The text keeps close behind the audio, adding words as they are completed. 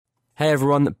Hey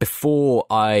everyone, before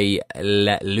I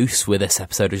let loose with this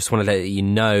episode, I just want to let you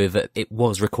know that it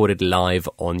was recorded live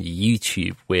on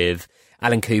YouTube with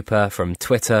Alan Cooper from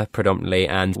Twitter predominantly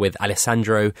and with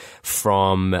Ellisandro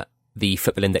from the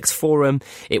Football Index forum.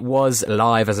 It was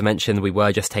live, as I mentioned. We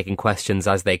were just taking questions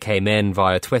as they came in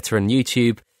via Twitter and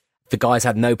YouTube. The guys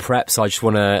had no prep, so I just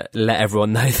want to let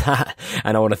everyone know that.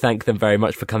 And I want to thank them very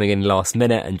much for coming in last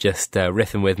minute and just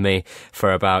riffing with me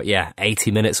for about,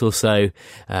 80 minutes or so.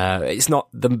 It's not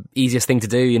the easiest thing to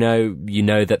do, you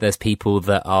know that there's people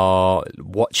that are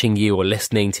watching you or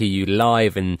listening to you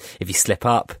live, and if you slip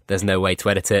up, there's no way to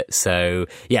edit it. So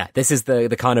this is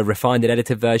the kind of refined and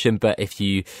edited version, but if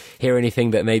you hear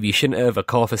anything that maybe you shouldn't have, a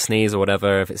cough, a sneeze or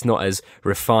whatever, if it's not as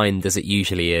refined as it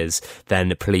usually is,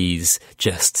 then please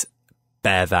just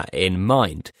bear that in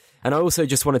mind. And I also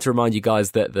just wanted to remind you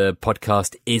guys that the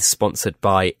podcast is sponsored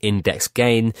by Index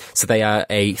Gain. So they are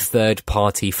a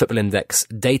third-party Football Index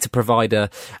data provider,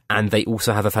 and they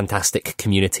also have a fantastic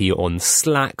community on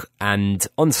Slack. And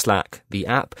on Slack, the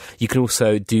app, you can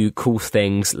also do cool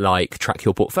things like track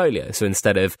your portfolio. So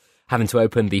instead of having to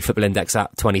open the Football Index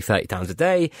app 20, 30 times a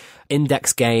day,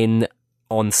 Index Gain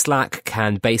on Slack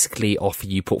can basically offer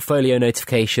you portfolio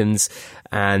notifications,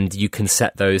 and you can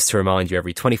set those to remind you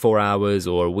every 24 hours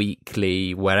or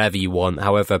weekly, wherever you want,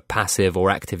 however passive or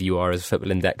active you are as a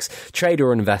Football Index trader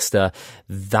or investor.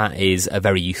 That is a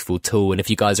very useful tool. And if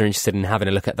you guys are interested in having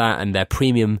a look at that and their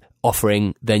premium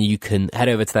offering, then you can head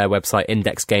over to their website,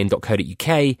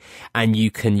 indexgain.co.uk, and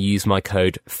you can use my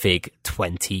code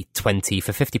FIG2020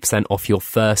 for 50% off your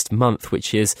first month,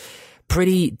 which is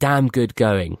pretty damn good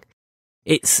going.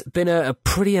 It's been a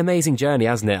pretty amazing journey,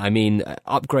 hasn't it? I mean,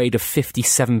 upgrade of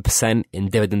 57% in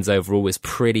dividends overall is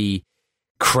pretty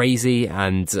crazy,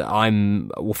 and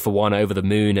I'm, for one, over the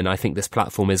moon, and I think this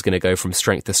platform is going to go from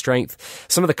strength to strength.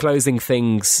 Some of the closing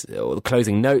things, or the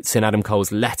closing notes in Adam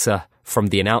Cole's letter from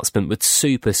the announcement were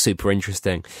super, super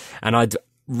interesting, and I'd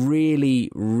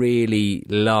really, really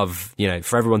love,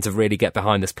 for everyone to really get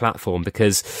behind this platform,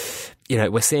 because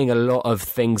we're seeing a lot of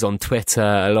things on Twitter,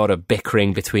 a lot of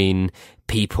bickering between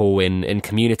people in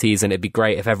communities, and it'd be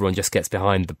great if everyone just gets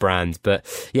behind the brand. But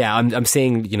I'm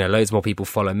seeing, loads more people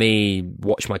follow me,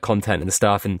 watch my content and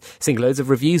stuff, and seeing loads of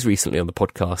reviews recently on the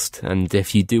podcast. And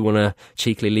if you do want to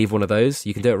cheekily leave one of those,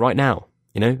 you can do it right now.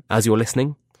 As you're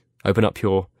listening, open up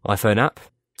your iPhone app,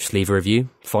 just leave a review,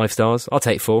 5 stars. I'll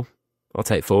take 4.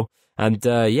 And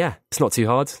it's not too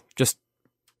hard. Just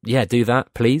do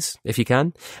that, please, if you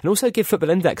can. And also give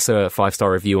Football Index a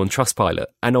 5-star review on Trustpilot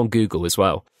and on Google as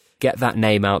well. Get that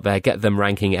name out there, get them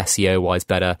ranking SEO-wise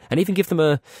better, and even give them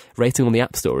a rating on the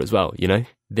App Store as well,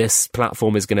 This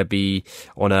platform is going to be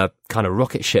on a kind of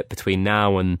rocket ship between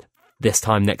now and this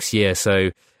time next year, so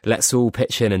let's all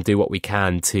pitch in and do what we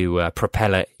can to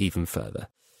propel it even further.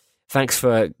 Thanks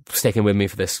for sticking with me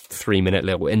for this 3-minute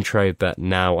little intro, but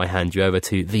now I hand you over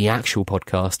to the actual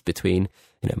podcast between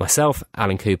myself,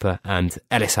 Alan Cooper, and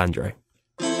Ellisandro.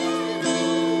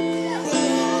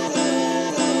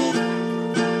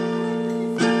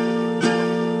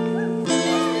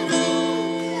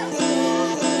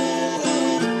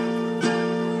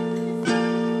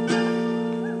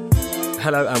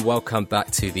 Hello and welcome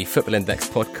back to the Football Index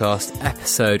podcast,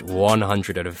 episode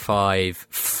 105,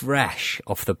 fresh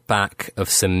off the back of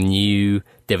some new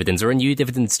dividends, or a new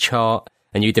dividends chart,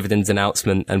 a new dividends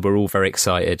announcement, and we're all very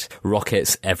excited.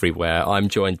 Rockets everywhere. I'm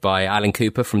joined by Alan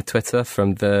Cooper from Twitter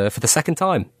for the second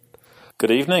time.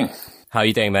 Good evening. How are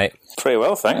you doing, mate? Pretty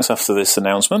well, thanks, after this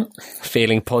announcement.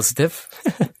 Feeling positive?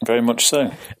 Very much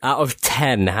so. Out of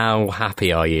 10, how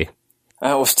happy are you?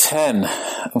 Out of 10,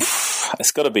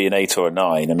 it's got to be an 8 or a 9.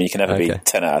 I mean, you can never be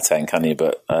 10 out of 10, can you?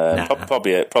 But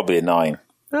probably a 9.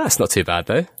 That's not too bad,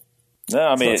 though. No,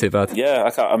 I mean, not too bad. Yeah,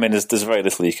 there's very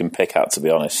little you can pick at, to be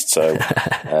honest. So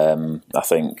I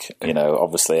think,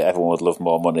 obviously everyone would love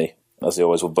more money, as they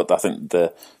always would. But I think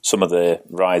some of the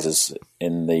rises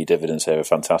in the dividends here are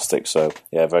fantastic. So,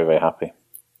 yeah, very, very happy.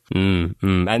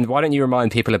 And why don't you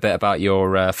remind people a bit about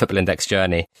your Football Index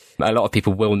journey? A lot of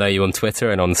people will know you on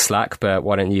Twitter and on Slack, but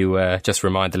why don't you just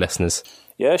remind the listeners?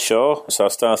 Yeah, sure. So I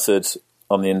started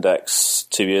on the Index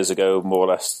 2 years ago, more or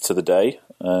less to the day,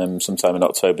 sometime in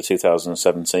October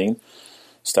 2017.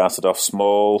 Started off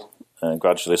small and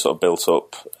gradually sort of built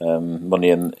up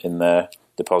money in there,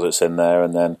 deposits in there,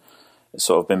 and then it's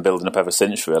sort of been building up ever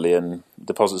since, really. And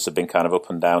deposits have been kind of up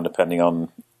and down depending on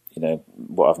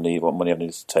what money I've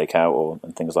needed to take out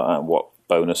and things like that, and what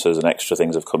bonuses and extra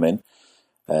things have come in.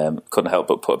 Couldn't help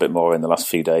but put a bit more in the last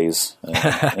few days,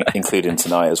 including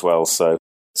tonight as well. So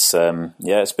it's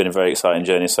been a very exciting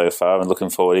journey so far, and looking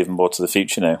forward even more to the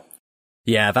future now.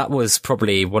 Yeah, that was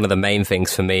probably one of the main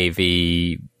things for me.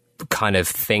 The kind of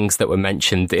things that were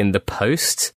mentioned in the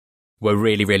post were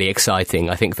really, really exciting.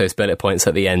 I think those bullet points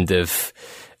at the end of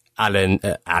Alan?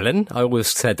 I always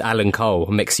said Alan Cole,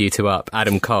 mix you two up,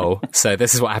 Adam Cole. So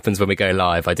this is what happens when we go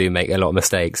live. I do make a lot of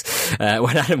mistakes.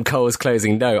 When Adam Cole's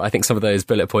closing note, I think some of those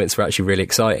bullet points were actually really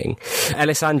exciting.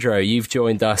 Ellisandro, you've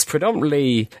joined us.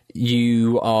 Predominantly,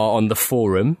 you are on the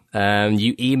forum.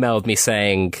 You emailed me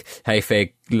saying, hey,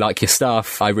 Fig, like your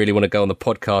stuff. I really want to go on the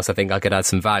podcast. I think I could add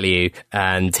some value.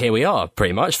 And here we are,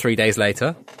 pretty much 3 days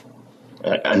later.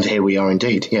 And here we are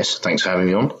indeed. Yes, thanks for having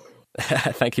me on.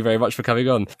 Thank you very much for coming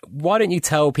on. Why don't you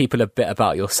tell people a bit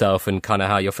about yourself and kind of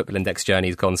how your Football Index journey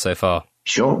has gone so far?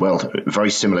 Sure. Well, very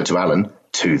similar to Alan,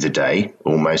 to the day,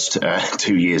 almost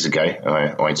 2 years ago,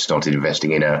 I started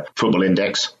investing in a Football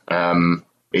Index.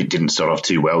 It didn't start off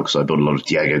too well because I bought a lot of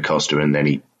Diego Costa and then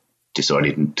he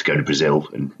decided to go to Brazil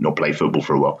and not play football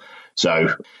for a while.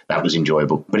 So that was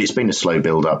enjoyable. But it's been a slow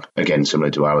build-up, again,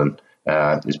 similar to Alan.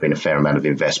 There's been a fair amount of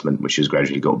investment, which has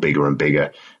gradually got bigger and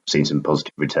bigger. Seen some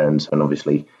positive returns. And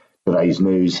obviously, today's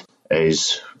news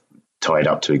is tied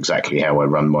up to exactly how I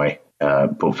run my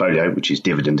portfolio, which is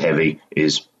dividend heavy,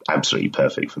 is absolutely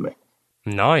perfect for me.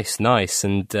 Nice.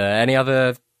 And any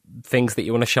other things that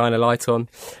you want to shine a light on?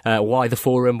 Why the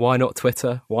forum? Why not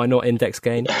Twitter? Why not Index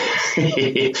Gain?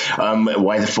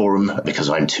 Why the forum?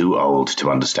 Because I'm too old to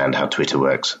understand how Twitter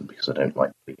works, because I don't like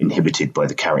to be inhibited by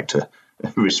the character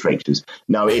restrictions.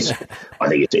 No, I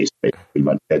think it's pretty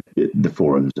much the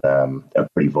forum's a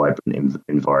pretty vibrant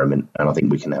environment, and I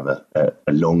think we can have a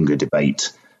longer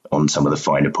debate on some of the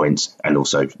finer points, and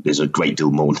also there's a great deal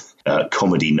more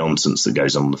comedy nonsense that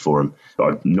goes on the forum. But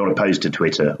I'm not opposed to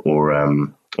Twitter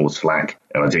or Slack,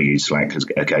 and I do use Slack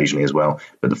occasionally as well,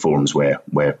 but the forum's where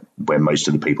most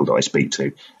of the people that I speak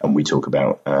to and we talk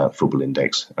about Football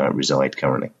Index reside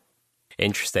currently.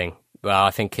 Interesting. Well,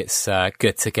 I think it's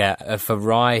good to get a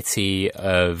variety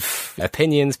of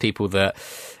opinions, people that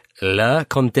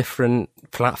lurk on different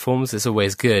platforms. It's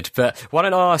always good. But why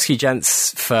don't I ask you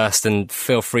gents first, and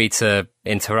feel free to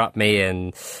interrupt me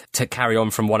and to carry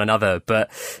on from one another. But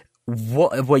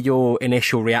what were your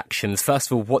initial reactions?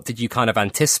 First of all, what did you kind of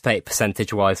anticipate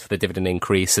percentage-wise for the dividend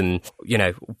increase? And, you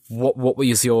know, what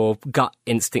was your gut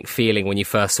instinct feeling when you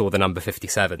first saw the number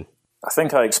 57? I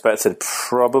think I expected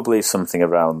probably something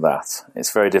around that.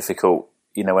 It's very difficult.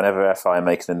 You know, whenever FI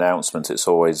make an announcement, it's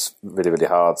always really, really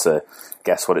hard to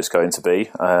guess what it's going to be.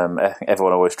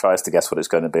 Everyone always tries to guess what it's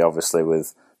going to be, obviously,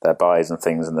 with their buys and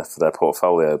things for their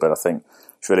portfolio. But I think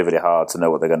it's really, really hard to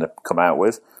know what they're going to come out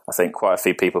with. I think quite a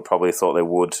few people probably thought they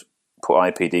would put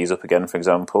IPDs up again, for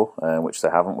example, which they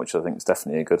haven't, which I think is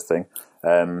definitely a good thing.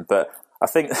 But I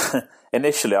think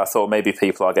initially I thought maybe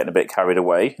people are getting a bit carried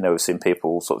away. You know, we've seen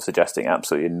people sort of suggesting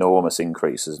absolutely enormous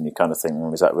increases, and you kind of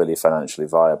think, is that really financially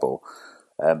viable?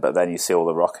 But then you see all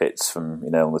the rockets from,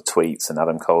 you know, the tweets, and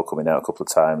Adam Cole coming out a couple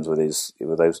of times with those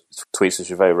tweets,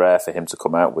 which are very rare for him to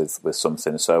come out with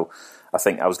something. So I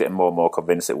think I was getting more and more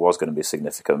convinced it was going to be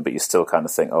significant, but you still kind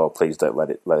of think, oh, please don't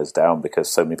let us down,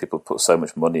 because so many people put so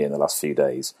much money in the last few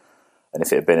days. And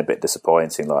if it had been a bit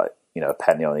disappointing, like, you know, a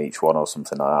penny on each one or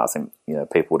something like that, I think, you know,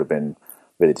 people would have been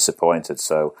really disappointed.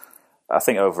 So I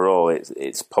think overall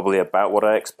it's probably about what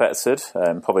I expected,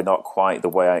 probably not quite the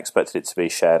way I expected it to be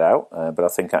shared out, but I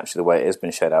think actually the way it has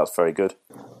been shared out is very good.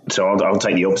 So I'll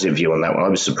take the opposite view on that one. I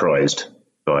was surprised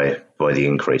by the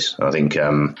increase. I think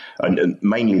and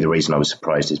mainly the reason I was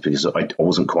surprised is because I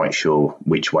wasn't quite sure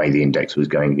which way the index was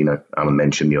going. You know, Alan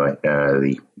mentioned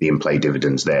the in-play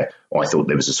dividends there. I thought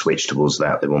there was a switch towards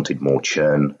that. They wanted more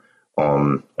churn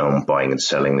on buying and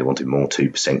selling. They wanted more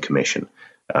 2% commission.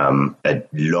 A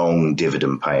long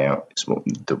dividend payout is what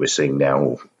that we're seeing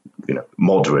now, you know,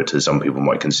 moderate as some people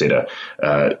might consider,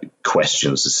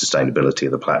 questions the sustainability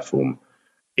of the platform.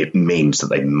 It means that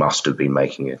they must have been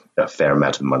making a fair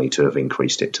amount of money to have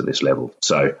increased it to this level.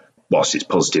 So whilst it's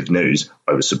positive news,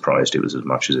 I was surprised it was as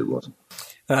much as it was.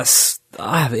 That's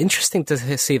interesting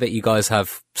to see that you guys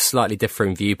have slightly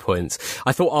differing viewpoints.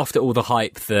 I thought after all the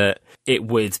hype that it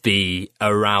would be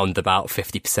around about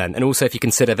 50%. And also if you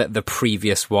consider that the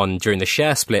previous one during the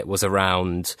share split was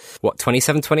around,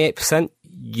 27, 28%,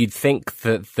 you'd think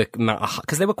that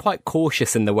because they were quite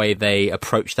cautious in the way they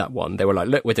approached that one. They were like,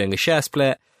 look, we're doing the share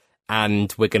split,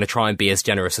 and we're going to try and be as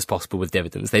generous as possible with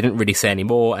dividends. They didn't really say any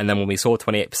more. And then when we saw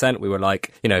 28%, we were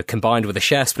like, you know, combined with a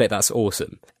share split, that's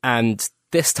awesome. And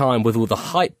this time, with all the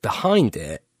hype behind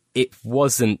it, it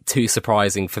wasn't too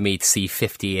surprising for me to see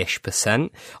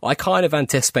 50-ish%. I kind of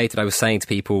anticipated, I was saying to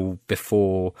people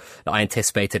before, that I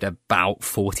anticipated about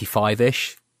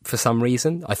 45-ish for some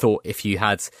reason. I thought if you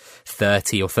had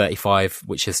 30 or 35,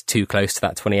 which is too close to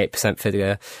that 28%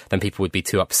 figure, then people would be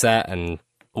too upset and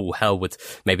all hell would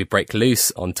maybe break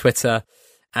loose on Twitter.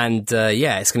 And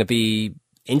it's going to be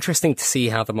interesting to see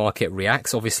how the market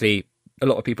reacts. Obviously, a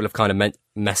lot of people have kind of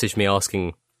messaged me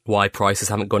asking why prices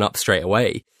haven't gone up straight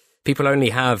away. People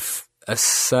only have a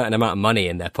certain amount of money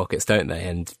in their pockets, don't they?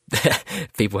 And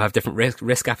people have different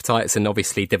risk appetites, and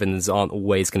obviously dividends aren't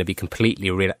always going to be completely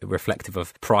reflective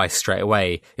of price straight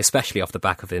away, especially off the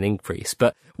back of an increase.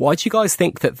 But why do you guys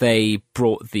think that they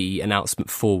brought the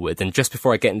announcement forward? And just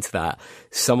before I get into that,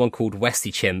 someone called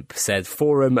Westy Chimp said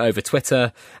forum over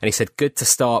Twitter, and he said good to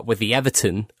start with the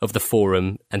Everton of the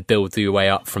forum and build your way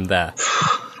up from there.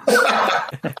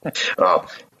 Oh,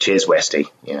 cheers, Westy.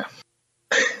 Yeah.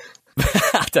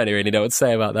 I don't really know what to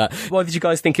say about that. Why did you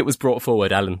guys think it was brought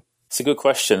forward, Alan? It's a good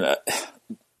question.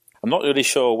 I'm not really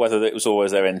sure whether it was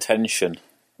always their intention.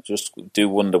 I just do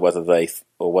wonder whether they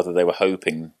were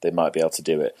hoping they might be able to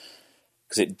do it.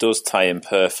 Because it does tie in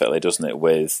perfectly, doesn't it,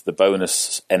 with the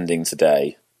bonus ending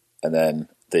today and then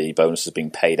the bonuses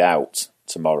being paid out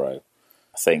tomorrow.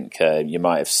 I think you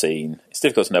might have seen, it's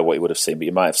difficult to know what you would have seen, but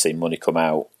you might have seen money come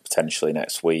out potentially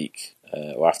next week.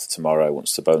 Or after tomorrow,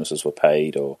 once the bonuses were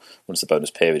paid, or once the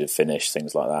bonus period had finished,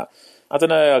 things like that. I don't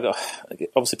know.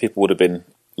 Obviously, people would have been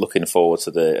looking forward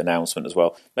to the announcement as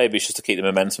well. Maybe it's just to keep the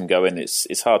momentum going.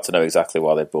 It's hard to know exactly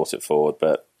why they brought it forward,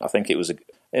 but I think it was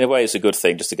in a way it's a good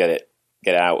thing just to get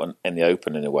it out in the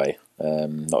open in a way,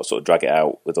 not sort of drag it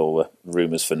out with all the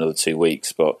rumours for another 2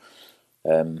 weeks. But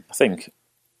I think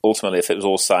ultimately, if it was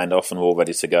all signed off and all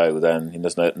ready to go, then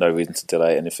there's no reason to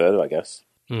delay it any further, I guess.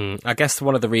 I guess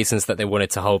one of the reasons that they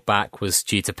wanted to hold back was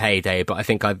due to payday, but I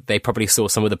think they probably saw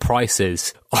some of the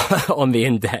prices on the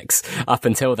index up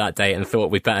until that date and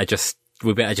thought we better just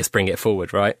bring it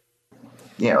forward, right?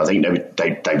 Yeah, I think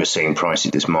they were seeing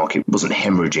prices. This market wasn't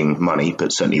hemorrhaging money,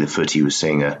 but certainly the footy was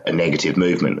seeing a negative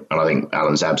movement. And I think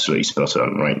Alan's absolutely spot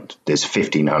on, right? There's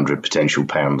 1,500 potential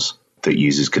pounds that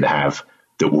users could have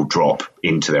that will drop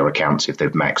into their accounts if they've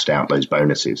maxed out those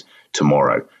bonuses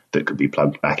tomorrow, that could be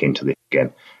plugged back into this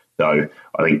again. So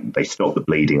I think they stopped the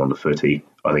bleeding on the footy.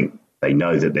 I think they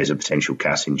know that there's a potential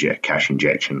cash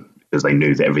injection because they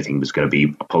knew that everything was going to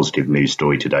be a positive news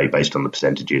story today based on the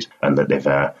percentages, and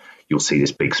that you'll see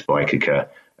this big spike occur.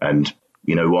 And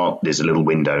you know what? There's a little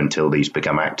window until these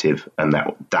become active, and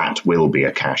that will be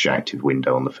a cash active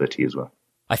window on the footy as well.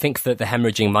 I think that the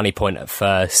hemorrhaging money point at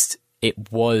first,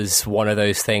 it was one of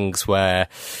those things where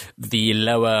the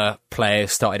lower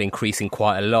players started increasing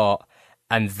quite a lot,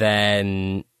 and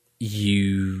then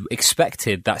you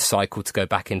expected that cycle to go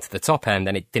back into the top end,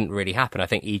 and it didn't really happen. I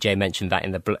think EJ mentioned that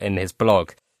in his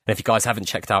blog. And if you guys haven't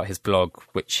checked out his blog,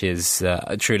 which is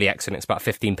truly excellent, it's about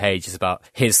 15 pages about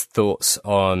his thoughts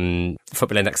on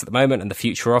Football Index at the moment and the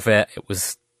future of it. It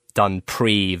was done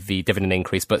pre the dividend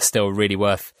increase, but still really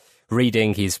worth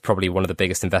reading. He's probably one of the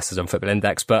biggest investors on Football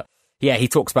Index, but yeah, he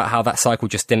talks about how that cycle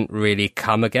just didn't really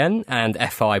come again, and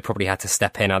FI probably had to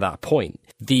step in at that point.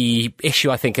 The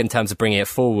issue, I think, in terms of bringing it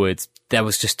forward, there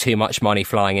was just too much money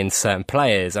flying into certain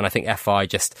players, and I think FI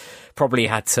just probably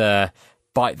had to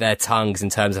bite their tongues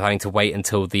in terms of having to wait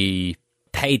until the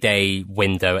payday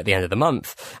window at the end of the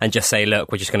month and just say,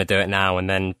 look, we're just going to do it now, and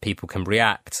then people can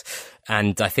react.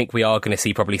 And I think we are going to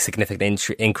see probably significant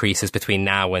increases between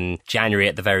now and January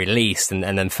at the very least, and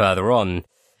then further on.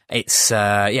 It's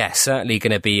certainly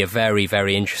going to be a very,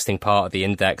 very interesting part of the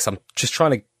index. I'm just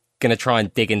going to try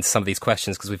and dig into some of these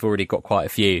questions because we've already got quite a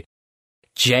few.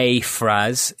 Jay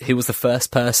Fraz, who was the first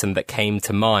person that came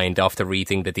to mind after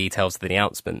reading the details of the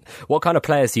announcement. What kind of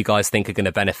players do you guys think are going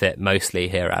to benefit mostly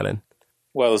here, Alan?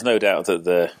 Well, there's no doubt that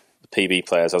the PB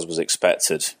players, as was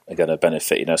expected, are going to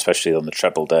benefit, especially on the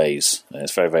treble days.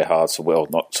 It's very, very hard to,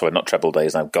 not treble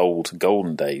days now,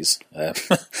 golden days,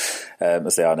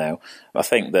 as they are now. I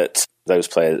think that those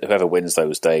players, whoever wins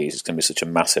those days, it's going to be such a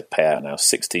massive payout now,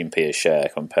 16p a share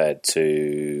compared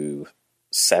to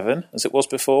 7 as it was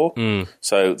before.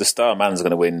 So the star man's are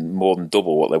going to win more than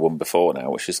double what they won before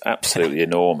now, which is absolutely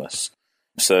enormous.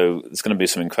 So there's going to be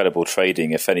some incredible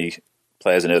trading if any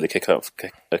players in early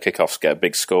kickoffs get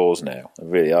big scores now. They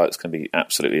really are. It's going to be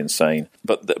absolutely insane.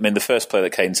 But the first player that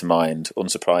came to mind,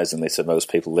 unsurprisingly to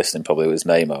most people listening, probably was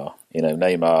Neymar.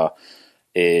 Neymar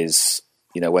is,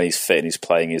 when he's fit and he's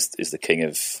playing, is the king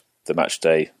of the match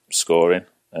day scoring.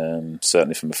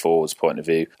 Certainly from a forwards point of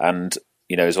view, and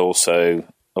is also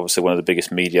obviously one of the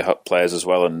biggest media players as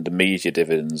well. And the media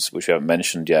dividends, which we haven't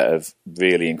mentioned yet, have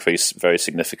really increased very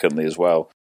significantly as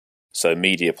well. So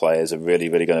media players are really,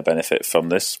 really going to benefit from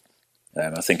this.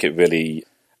 I think it really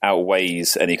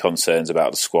outweighs any concerns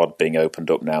about the squad being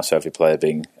opened up now, so every player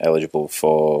being eligible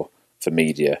for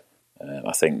media.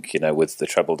 I think, with the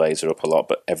treble days are up a lot,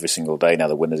 but every single day now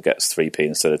the winner gets 3p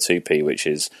instead of 2p, which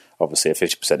is obviously a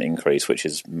 50% increase, which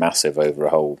is massive over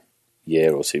a whole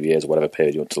year or 2 years or whatever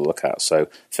period you want to look at. So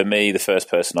for me, the first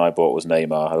person I bought was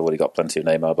Neymar. I'd already got plenty of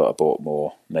Neymar, but I bought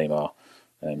more Neymar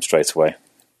straight away.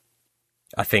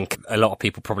 I think a lot of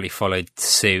people probably followed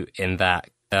suit in that.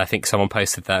 I think someone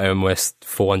posted that almost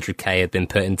 400k had been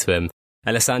put into him.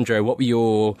 Ellisandro, what were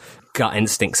your gut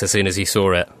instincts as soon as you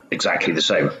saw it? Exactly the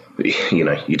same.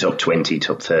 Your top 20,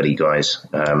 top 30 guys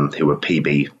who are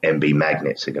PB, MB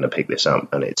magnets are going to pick this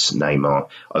up, and it's Neymar.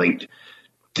 I think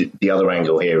the other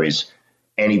angle here is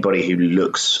anybody who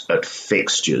looks at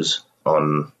fixtures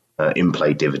on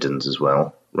in-play dividends as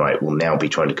well, right, will now be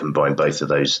trying to combine both of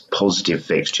those positive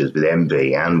fixtures with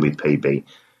MB and with PB.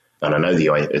 And I know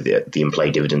the in-play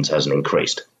dividends hasn't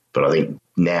increased, but I think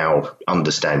now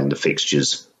understanding the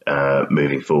fixtures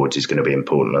moving forwards is going to be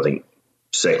important. I think,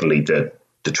 secondly, the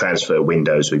transfer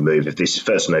windows we move. If this is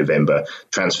 1st November,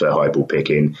 transfer hype will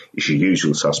pick in. It's your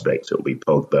usual suspects. It'll be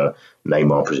Pogba,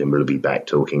 Neymar presumably will be back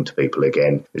talking to people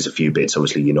again. There's a few bits.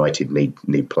 Obviously, United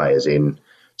need players in.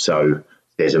 So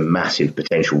there's a massive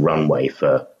potential runway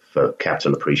for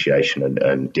capital appreciation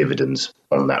and dividends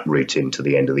on that route into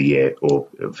the end of the year or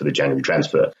for the January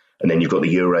transfer. And then you've got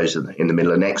the Euros in the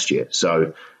middle of next year.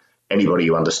 So anybody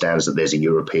who understands that there's a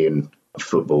European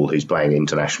football who's playing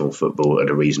international football at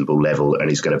a reasonable level and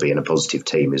is going to be in a positive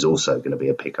team is also going to be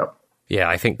a pickup. Yeah,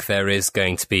 I think there is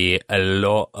going to be a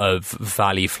lot of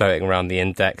value floating around the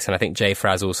index. And I think Jay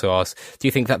Fraz also asked, do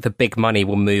you think that the big money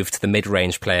will move to the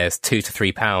mid-range players, £2 to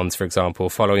 £3, for example,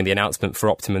 following the announcement for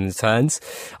optimum returns?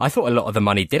 I thought a lot of the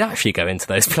money did actually go into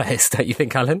those players, don't you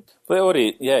think, Alan? Well,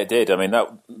 it did. I mean,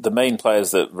 the main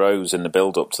players that rose in the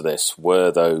build-up to this were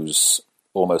those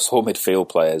almost all midfield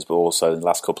players, but also in the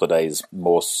last couple of days,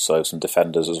 more so some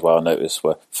defenders as well, I noticed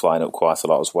were flying up quite a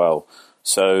lot as well.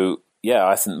 So, yeah,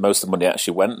 I think most of the money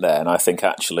actually went there, and I think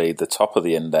actually the top of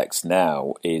the index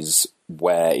now is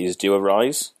where is due a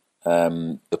rise.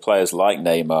 The players like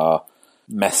Neymar,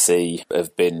 Messi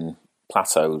have been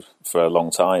plateaued for a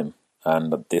long time,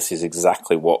 and this is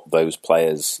exactly what those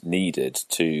players needed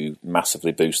to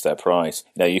massively boost their price.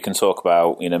 You can talk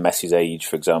about Messi's age,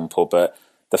 for example, but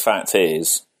the fact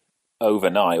is,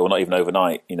 overnight, or not even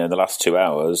overnight, in the last 2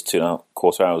 hours,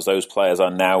 2.25 hours, those players are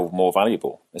now more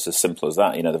valuable. It's as simple as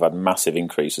that. They've had massive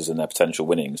increases in their potential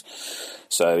winnings.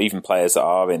 So even players that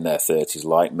are in their 30s,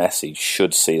 like Messi,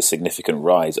 should see a significant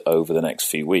rise over the next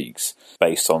few weeks,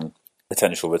 based on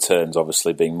potential returns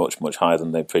obviously being much, much higher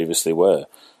than they previously were.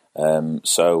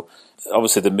 So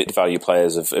obviously the mid-value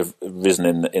players have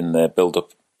risen in their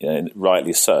build-up,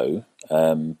 rightly so,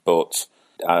 but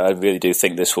I really do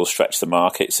think this will stretch the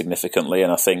market significantly,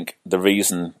 and I think the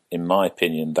reason, in my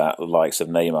opinion, that the likes of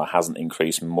Neymar hasn't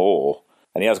increased more,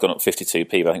 and he has gone up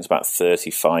 52p, but I think it's about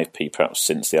 35p perhaps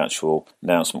since the actual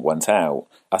announcement went out.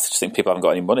 I just think people haven't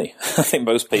got any money. I think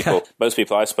most people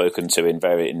I've spoken to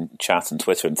in chat and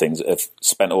Twitter and things have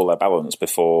spent all their balance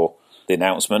before the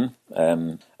announcement.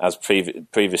 As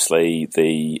previously,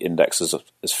 the index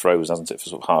has frozen, hasn't it, for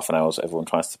sort of half an hour, so everyone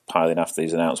tries to pile in after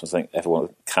these announcements. I think everyone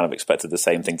kind of expected the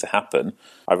same thing to happen.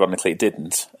 Ironically, it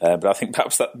didn't. But I think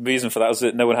perhaps the reason for that was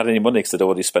that no one had any money because they'd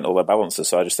already spent all their balances.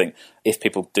 So I just think if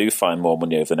people do find more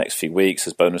money over the next few weeks,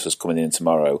 as bonuses coming in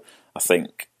tomorrow, I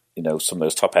think some of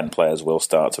those top-end players will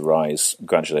start to rise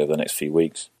gradually over the next few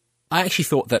weeks. I actually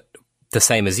thought that the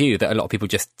same as you, that a lot of people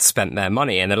just spent their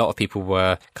money, and a lot of people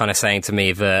were kind of saying to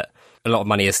me that a lot of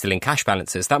money is still in cash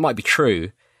balances. That might be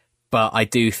true, but I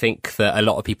do think that a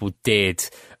lot of people did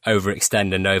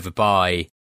overextend and overbuy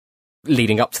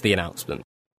leading up to the announcement,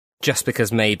 just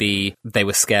because maybe they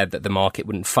were scared that the market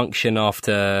wouldn't function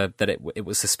after that it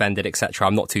was suspended, etc.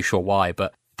 I'm not too sure why,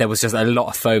 but there was just a lot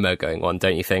of FOMO going on,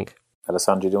 don't you think?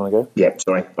 Ellisandro, do you want to go? Yeah,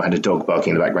 sorry. I had a dog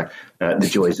barking in the background. The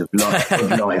joys of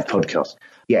live podcasts.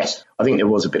 Yes, I think there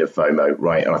was a bit of FOMO,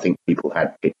 right? And I think people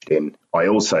had pitched in. I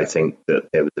also think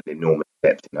that there was an enormous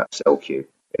depth in that sell queue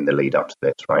in the lead up to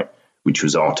this, right? Which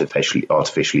was artificially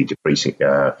depressing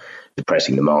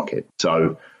the market.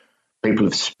 So people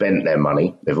have spent their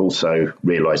money. They've also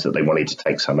realised that they wanted to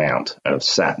take some out and have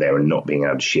sat there and not being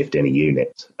able to shift any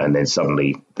units. And then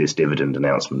suddenly this dividend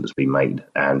announcement has been made.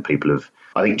 And people have,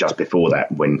 I think just before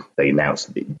that, when they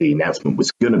announced the announcement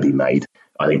was going to be made,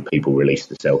 I think people released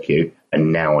the sell queue.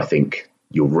 And now I think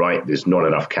you're right, there's not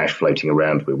enough cash floating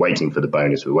around. We're waiting for the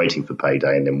bonus, we're waiting for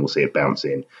payday, and then we'll see it bounce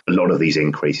in. A lot of these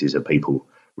increases are people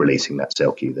releasing that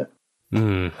sell queue there.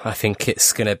 I think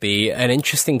it's going to be an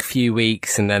interesting few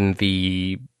weeks, and then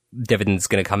the Dividend's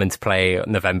going to come into play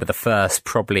on November the 1st,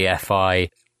 probably FI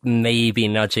maybe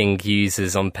nudging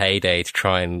users on payday to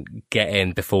try and get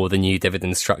in before the new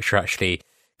dividend structure actually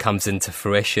comes into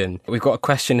fruition. We've got a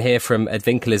question here from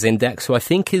Advincula's Index, who I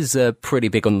think is pretty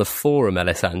big on the forum,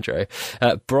 Ellisandro.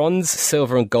 Bronze,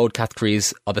 silver and gold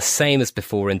categories are the same as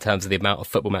before in terms of the amount of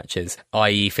football matches,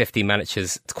 i.e. 15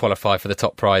 managers to qualify for the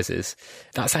top prizes.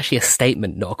 That's actually a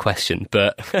statement, not a question,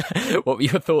 but what were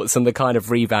your thoughts on the kind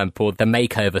of revamp or the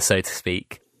makeover, so to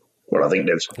speak? Well, I think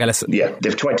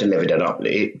they've tried to level it up.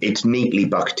 It's neatly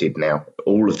bucketed now.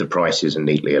 All of the prices are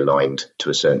neatly aligned to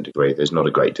a certain degree. There's not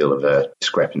a great deal of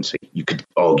discrepancy. You could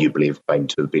arguably have claimed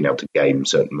to have been able to game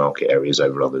certain market areas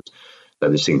over others,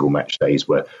 though the single match days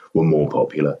were more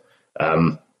popular.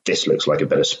 This looks like a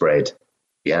better spread.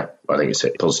 Yeah, I think it's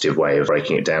a positive way of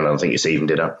breaking it down. I think it's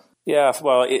evened it up. Yeah,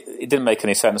 well, it didn't make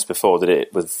any sense before, did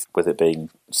it, with it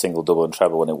being single, double and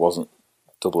treble when it wasn't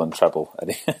double and treble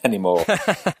anymore.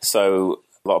 So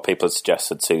a lot of people had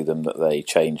suggested to them that they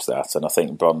change that, and I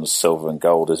think bronze, silver and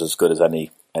gold is as good as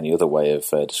any other way of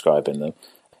describing them.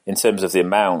 In terms of the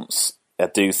amounts, I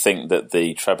do think that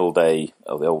the treble day,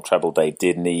 or the old treble day,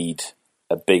 did need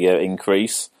a bigger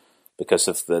increase because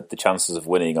of the chances of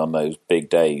winning on those big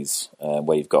days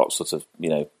where you've got sort of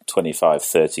 25,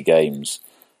 30 games,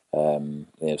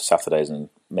 Saturdays, and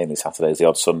mainly Saturdays, the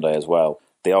odd Sunday as well.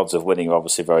 The odds of winning are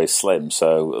obviously very slim,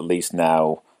 so at least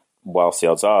now, whilst the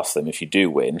odds are slim, if you do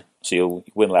win, so you'll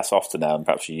win less often now than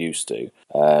perhaps you used to,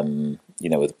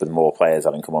 with more players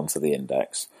having come onto the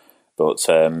index. But,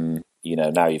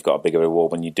 now you've got a bigger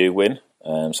reward when you do win.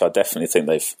 So I definitely think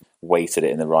they've weighted it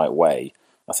in the right way.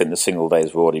 I think the single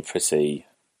days were already pretty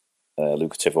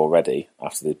lucrative already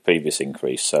after the previous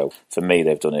increase. So for me,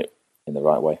 they've done it in the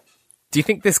right way. Do you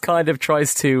think this kind of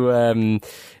tries to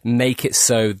make it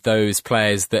so those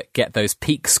players that get those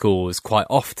peak scores quite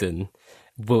often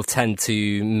will tend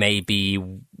to maybe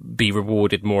be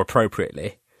rewarded more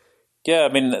appropriately? Yeah,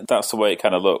 I mean, that's the way it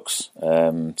kind of looks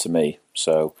to me.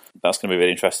 So that's going to be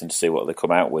really interesting to see what they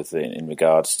come out with in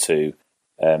regards to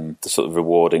the sort of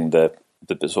rewarding the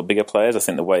sort of bigger players. I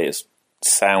think the way it's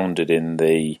sounded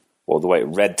the way it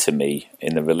read to me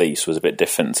in the release was a bit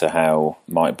different to how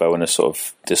Mike Bowen has sort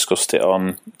of discussed it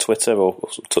on Twitter or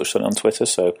sort of touched on it on Twitter.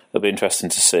 So it'll be interesting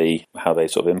to see how they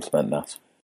sort of implement that.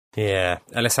 Yeah.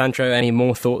 Ellisandro, any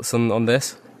more thoughts on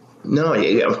this? No,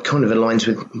 it kind of aligns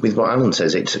with what Alan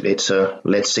says. It's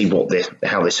let's see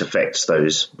how this affects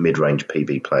those mid-range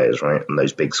PB players, right, and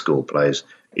those big score players.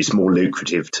 It's more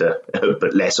lucrative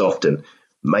but less often.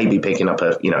 Maybe picking up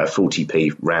a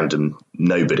 40p random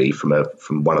nobody from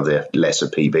one of the lesser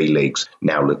PB leagues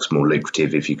now looks more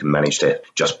lucrative if you can manage to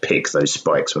just pick those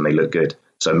spikes when they look good.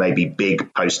 So maybe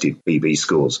big posted PB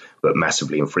scores, but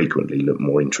massively infrequently, look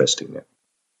more interesting now.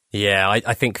 Yeah,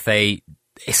 I think they,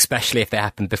 especially if they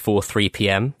happen before 3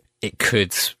 p.m, it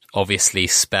could obviously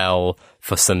spell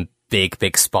for some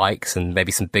big spikes and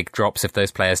maybe some big drops if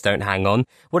those players don't hang on.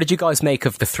 What did you guys make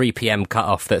of the 3 p.m.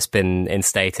 cutoff that's been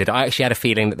instated? I actually had a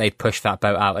feeling that they'd push that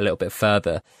boat out a little bit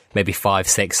further, maybe 5,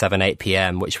 6, 7, 8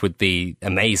 p.m, which would be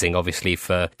amazing, obviously,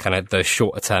 for kind of those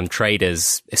shorter term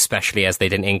traders, especially as they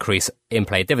didn't increase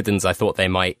in-play dividends. I thought they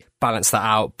might balance that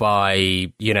out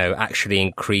by, actually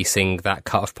increasing that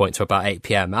cutoff point to about 8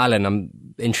 p.m. Alan, I'm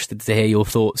interested to hear your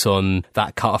thoughts on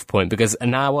that cutoff point, because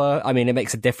an hour, it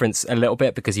makes a difference a little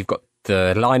bit because you've got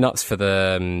the lineups for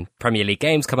the Premier League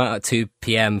games come out at 2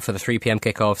 p.m. for the 3 p.m.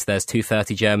 kickoffs. There's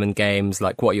 2:30 German games.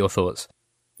 Like, what are your thoughts?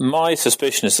 My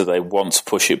suspicion is that they want to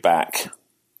push it back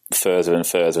further and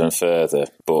further and further,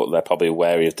 but they're probably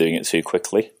wary of doing it too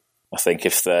quickly. I think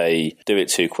if they do it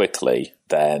too quickly,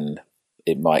 then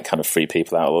it might kind of free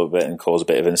people out a little bit and cause a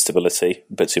bit of instability,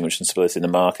 a bit too much instability in the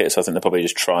market. So I think they're probably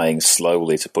just trying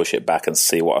slowly to push it back and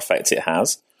see what effect it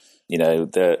has.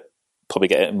 They're probably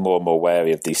getting more and more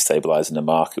wary of destabilising the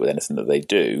market with anything that they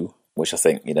do, which I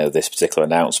think, this particular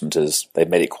announcement they've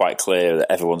made it quite clear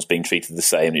that everyone's being treated the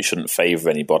same. It shouldn't favour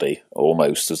anybody,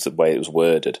 almost, as the way it was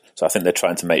worded. So I think they're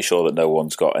trying to make sure that no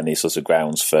one's got any sort of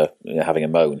grounds for having a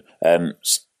moan.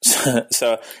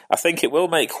 So I think it will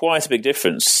make quite a big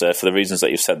difference for the reasons that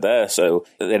you've said there. So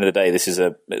at the end of the day, this is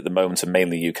at the moment a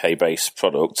mainly UK-based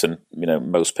product, and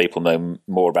most people know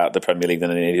more about the Premier League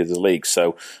than any other league.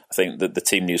 So I think that the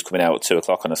team news coming out at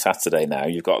 2:00 on a Saturday now,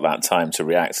 you've got that time to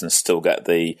react and still get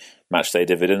the matchday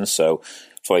dividends. So,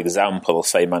 for example,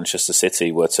 say Manchester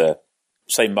City were to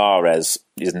say Mahrez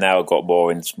has now got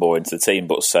more into the team,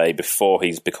 but say before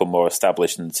he's become more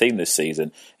established in the team this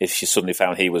season, if you suddenly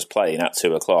found he was playing at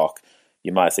 2:00,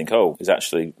 you might think, oh, he's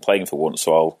actually playing for once,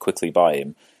 so I'll quickly buy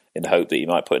him in the hope that he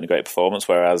might put in a great performance.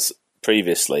 Whereas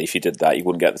previously, if you did that, you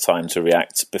wouldn't get the time to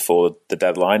react before the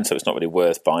deadline, so it's not really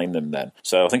worth buying them then.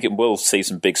 So I think it will see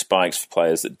some big spikes for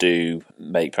players that do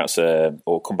make perhaps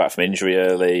or come back from injury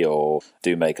early, or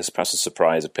do make perhaps a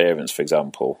surprise appearance, for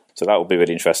example. So that will be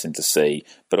really interesting to see.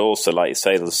 But also, like you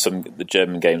say, the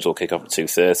German games will kick off at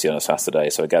 2:30 on a Saturday,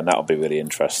 so again, that'll be really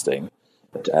interesting.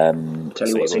 Tell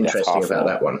you what's interesting about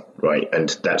that one, right? And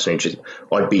that's interesting.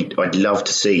 I'd love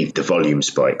to see the volume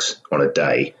spikes on a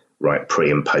day, right,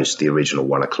 pre and post the original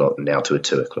 1 o'clock, now to a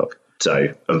 2 o'clock.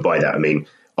 So, and by that I mean,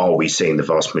 are we seeing the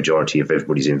vast majority of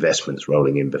everybody's investments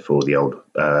rolling in before the old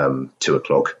 2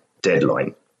 o'clock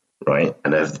deadline, right?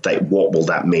 And what will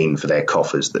that mean for their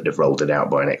coffers that have rolled it out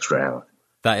by an extra hour?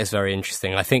 That is very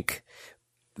interesting. I think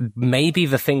maybe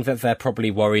the thing that they're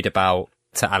probably worried about,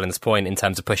 to Alan's point, in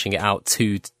terms of pushing it out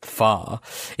too far,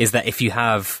 is that if you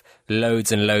have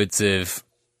loads and loads of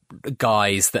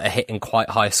guys that are hitting quite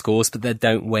high scores but they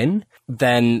don't win,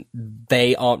 then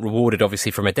they aren't rewarded,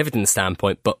 obviously, from a dividend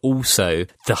standpoint, but also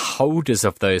the holders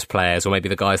of those players, or maybe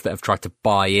the guys that have tried to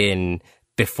buy in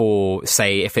before,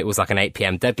 say, if it was like an 8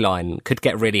 p.m. deadline, could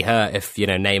get really hurt if,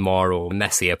 Neymar or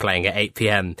Messi are playing at 8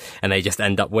 p.m. and they just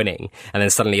end up winning. And then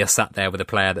suddenly you're sat there with a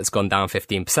player that's gone down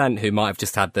 15% who might have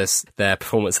just had their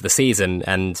performance of the season,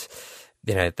 and,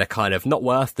 they're kind of not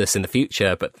worth this in the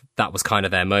future, but that was kind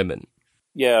of their moment.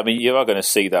 Yeah, I mean, you are going to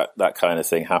see that kind of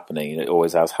thing happening. It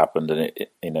always has happened, and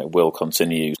it will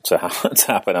continue to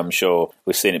happen, I'm sure.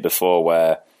 We've seen it before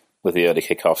where, with the early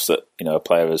kickoffs, that, a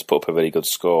player has put up a really good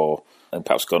score and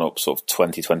perhaps gone up sort of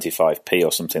 20, 25p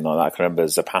or something like that. I can remember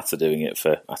Zapata doing it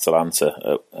for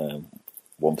Atalanta at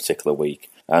one particular week.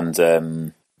 And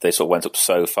they sort of went up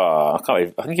so far. I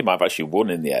think he might have actually won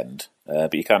in the end.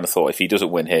 But you kind of thought, if he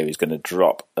doesn't win here, he's going to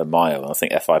drop a mile. And I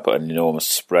think FI put an enormous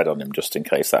spread on him just in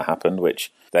case that happened,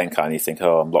 which then kind of you think,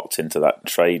 I'm locked into that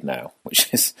trade now.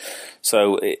 Which is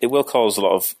so it will cause a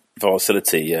lot of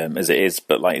volatility as it is.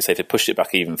 But like you say, if it pushed it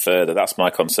back even further, that's my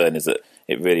concern, is that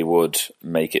it really would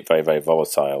make it very, very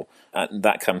volatile. And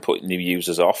that can put new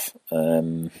users off.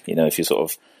 If you sort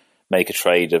of make a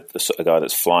trade of a guy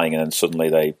that's flying and then suddenly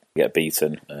they get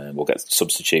beaten or get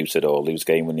substituted or lose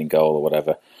game-winning goal or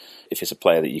whatever. If it's a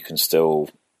player that you can still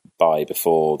buy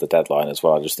before the deadline as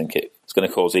well, I just think it's going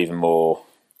to cause even more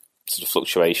sort of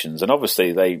fluctuations. And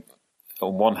obviously they,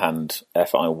 on one hand,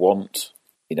 FI want,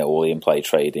 all the in-play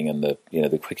trading and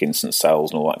the quick instant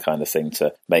sells and all that kind of thing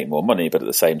to make more money. But at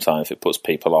the same time, if it puts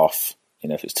people off,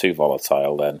 if it's too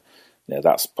volatile, then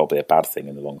that's probably a bad thing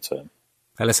in the long term.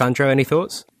 Ellisandro, any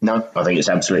thoughts? No, I think it's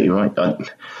absolutely right.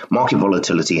 Market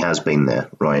volatility has been there,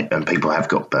 right? And people have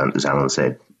got burnt, as Alan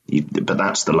said. But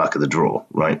that's the luck of the draw,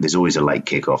 right? There's always a late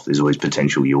kickoff. There's always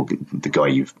potential the guy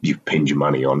you've pinned your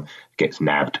money on gets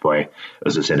nabbed by,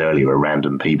 as I said earlier, a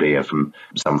random PBer from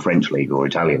some French league or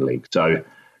Italian league. So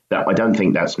I don't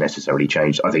think that's necessarily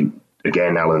changed. I think,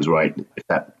 again, Alan's right. If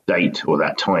that date or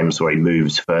that time,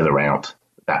 moves further out,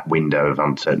 that window of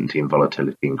uncertainty and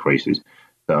volatility increases.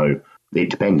 So it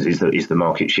depends. Is the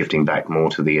market shifting back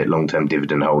more to the long-term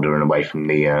dividend holder and away from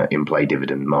the in-play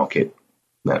dividend market?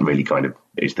 That really kind of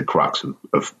is the crux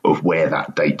of where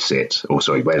that date sits,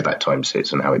 where that time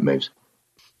sits and how it moves.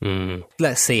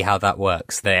 Let's see how that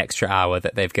works, the extra hour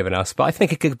that they've given us. But I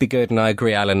think it could be good, and I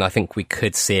agree, Alan. I think we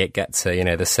could see it get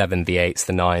to, the 7, the 8s,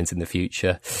 the 9s in the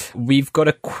future. We've got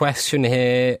a question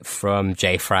here from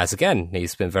Jay Fraz again.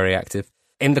 He's been very active.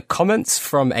 In the comments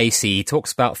from AC, he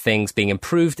talks about things being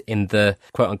improved in the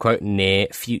quote-unquote near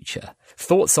future.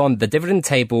 Thoughts on the dividend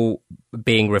table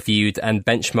being reviewed and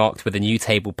benchmarked with a new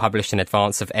table published in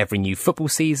advance of every new football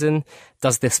season?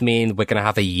 Does this mean we're going to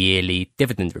have a yearly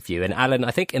dividend review? And Alan,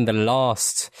 I think in the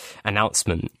last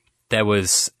announcement, there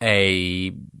was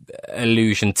a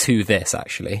allusion to this,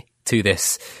 actually, to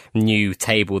this new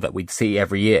table that we'd see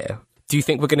every year. Do you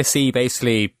think we're going to see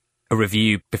basically a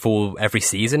review before every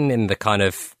season in the kind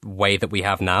of way that we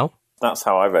have now? That's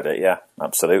how I read it, yeah,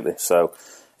 absolutely. So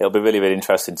it'll be really, really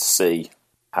interesting to see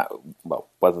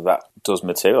whether that does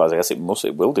materialise. I guess it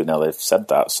will do now they've said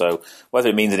that. So whether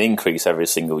it means an increase every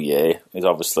single year is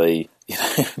obviously,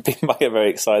 people might get very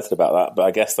excited about that, but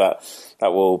I guess that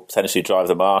will potentially drive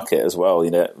the market as well.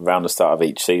 Around the start of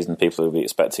each season, people will be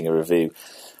expecting a review.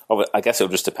 I guess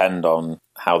it'll just depend on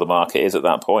how the market is at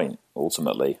that point,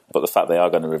 ultimately. But the fact they are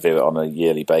going to review it on a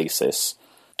yearly basis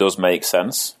does make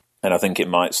sense. And I think it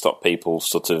might stop people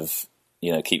sort of,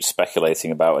 keep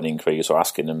speculating about an increase or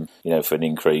asking them, for an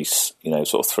increase,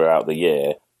 sort of throughout the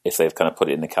year. If they've kind of put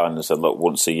it in the calendar and said, look,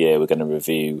 once a year we're going to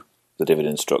review the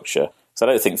dividend structure. So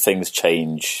I don't think things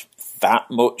change that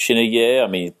much in a year. I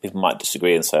mean, people might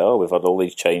disagree and say, we've had all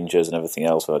these changes and everything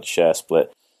else, we've had a share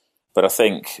split. But I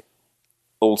think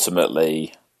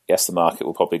ultimately, yes, the market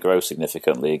will probably grow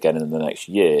significantly again in the next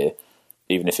year.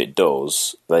 Even if it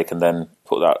does, they can then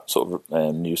put that sort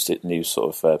of new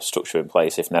sort of structure in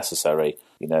place if necessary.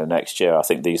 Next year, I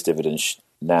think these dividends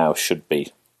now should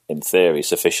be, in theory,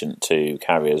 sufficient to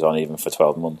carry us on even for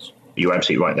 12 months. You're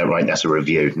absolutely right. That's a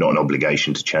review, not an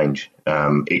obligation to change.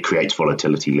 It creates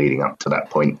volatility leading up to that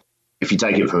point. If you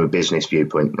take it from a business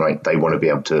viewpoint, right, they want to be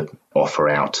able to offer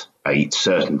out a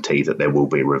certainty that there will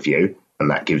be a review, and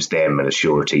that gives them an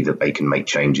assurity that they can make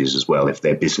changes as well if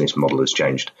their business model has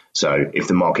changed. So if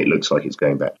the market looks like it's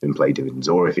going back to in-play dividends,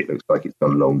 or if it looks like it's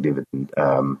on long dividend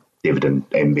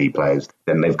MB players,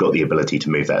 then they've got the ability to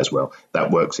move that as well.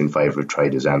 That works in favour of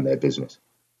traders and their business.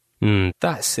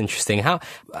 That's interesting.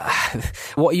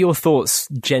 What are your thoughts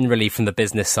generally from the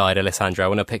business side, Ellisandro? I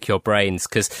want to pick your brains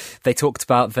because they talked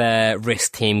about their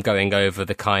risk team going over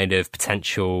the kind of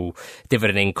potential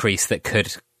dividend increase that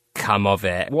could come of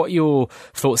it. What are your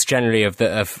thoughts generally of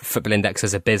Football Index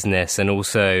as a business, and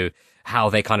also how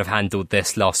they kind of handled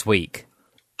this last week?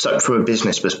 So from a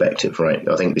business perspective, right,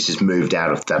 I think this has moved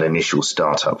out of that initial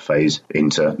startup phase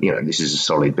into, this is a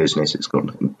solid business. It's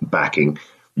got backing.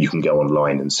 You can go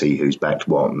online and see who's backed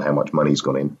what and how much money's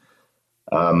gone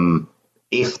in.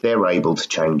 If they're able to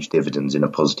change dividends in a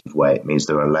positive way, it means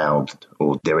they're allowed,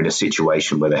 or they're in a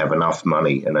situation where they have enough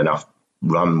money and enough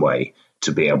runway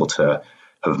to be able to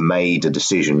have made a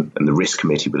decision, and the risk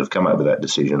committee will have come up with that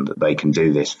decision that they can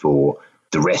do this for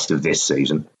the rest of this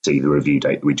season, see the review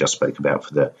date that we just spoke about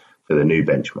for the new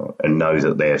benchmark, and know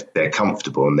that they're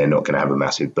comfortable and they're not going to have a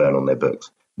massive burn on their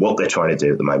books. What they're trying to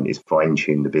do at the moment is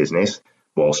fine-tune the business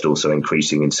whilst also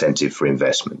increasing incentive for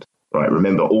investment. Right?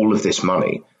 Remember, all of this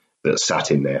money that's sat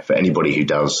in there for anybody who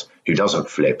doesn't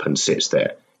flip and sits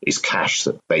there is cash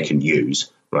that they can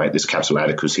use. Right? There's capital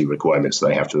adequacy requirements that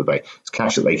they have to obey. It's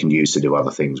cash that they can use to do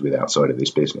other things with outside of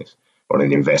this business on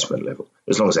an investment level.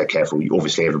 As long as they're careful,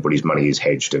 obviously everybody's money is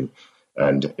hedged and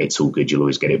it's all good. You'll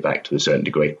always get it back to a certain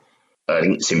degree. I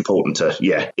think it's important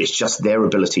it's just their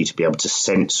ability to be able to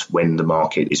sense when the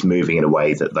market is moving in a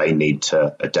way that they need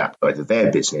to adapt either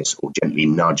their business or gently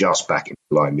nudge us back into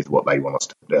line with what they want us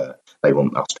to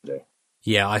do.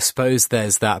 Yeah, I suppose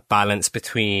there's that balance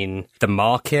between the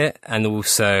market and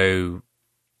also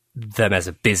them as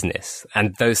a business.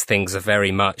 And those things are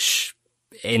very much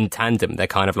in tandem. They're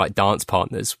kind of like dance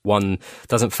partners. One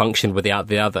doesn't function without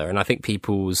the other. And I think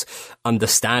people's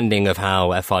understanding of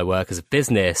how FI work as a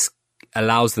business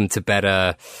allows them to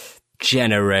better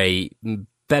generate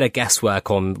better guesswork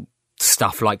on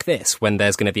stuff like this when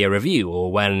there's going to be a review,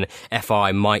 or when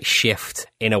FI might shift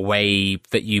in a way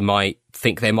that you might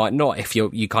think they might not if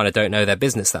you kind of don't know their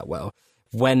business that well.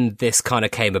 When this kind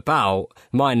of came about,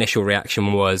 my initial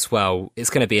reaction was, well, it's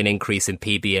going to be an increase in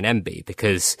PB and MB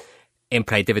because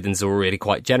in-play dividends are already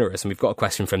quite generous. And we've got a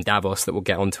question from Davos that we'll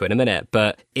get onto in a minute,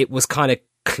 but it was kind of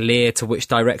clear to which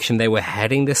direction they were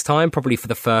heading this time, probably for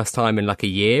the first time in like a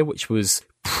year, which was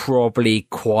probably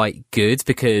quite good,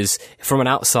 because from an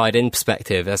outside-in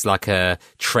perspective, as like a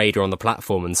trader on the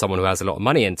platform and someone who has a lot of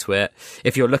money into it,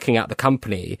 if you're looking at the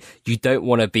company, you don't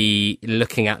want to be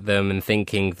looking at them and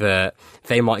thinking that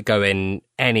they might go in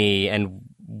any and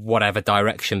whatever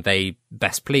direction they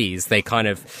best please.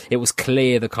 It was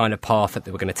clear the kind of path that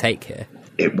they were going to take here.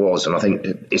 It was, and I think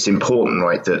it's important,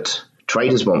 right, that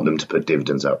traders want them to put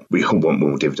dividends up. We all want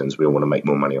more dividends. We all want to make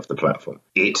more money off the platform.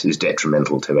 It is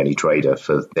detrimental to any trader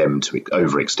for them to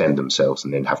overextend themselves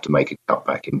and then have to make a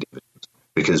cutback in dividends.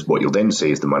 Because what you'll then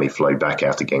see is the money flow back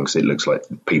out again, because it looks like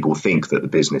people think that the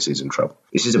business is in trouble.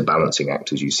 This is a balancing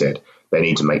act, as you said. They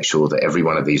need to make sure that every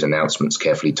one of these announcements is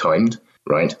carefully timed,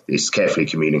 right? It's carefully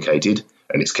communicated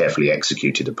and it's carefully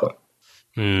executed upon.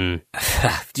 Do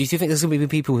you think there's going to be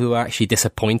people who are actually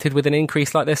disappointed with an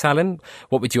increase like this, Alan?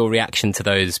 What would your reaction to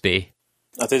those be?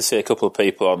 I did see a couple of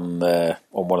people on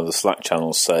one of the Slack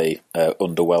channels say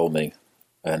underwhelming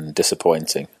and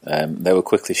disappointing. They were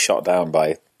quickly shot down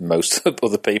by most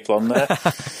other people on there.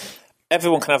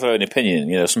 Everyone can have their own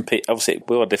opinion. Some people, obviously,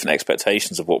 we all had different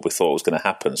expectations of what we thought was going to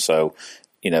happen. So,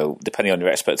 depending on your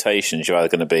expectations, you're either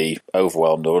going to be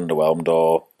overwhelmed or underwhelmed,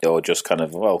 or just kind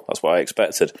of, well, that's what I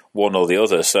expected, one or the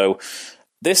other. So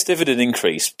this dividend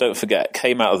increase, don't forget,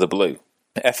 came out of the blue.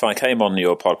 FI came on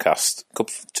your podcast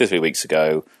 2 or 3 weeks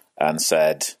ago and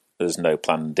said there's no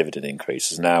planned dividend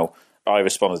increases. Now, I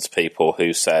responded to people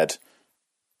who said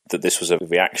that this was a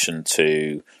reaction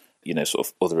to, sort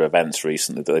of other events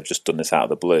recently, that they've just done this out of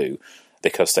the blue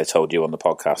because they told you on the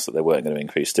podcast that they weren't going to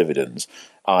increase dividends.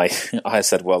 I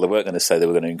said, well, they weren't going to say they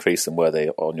were going to increase them, were they,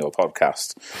 on your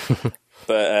podcast?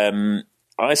 But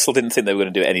I still didn't think they were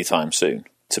going to do it anytime soon.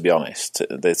 to be honest.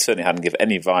 They certainly hadn't given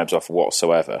any vibes off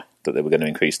whatsoever that they were going to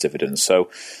increase dividends. So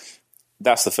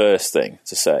that's the first thing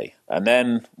to say. And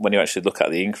then when you actually look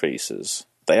at the increases,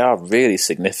 they are really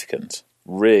significant.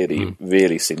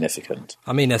 Really significant.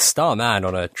 I mean, a star man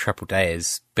on a triple day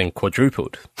has been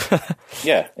quadrupled.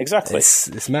 Yeah, exactly.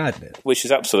 It's madness. Which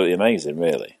is absolutely amazing,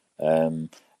 really.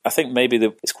 I think maybe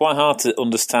it's quite hard to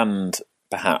understand,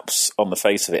 perhaps, on the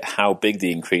face of it, how big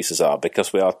the increases are,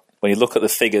 because when you look at the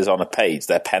figures on a page,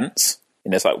 they're pence.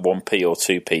 It's like 1p or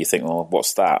 2p, you think, well,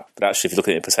 what's that? But actually, if you look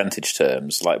at it in percentage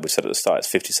terms, like we said at the start,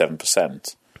 it's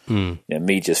 57%.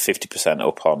 Media's 50%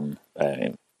 up on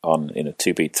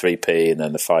 2p, 3p, and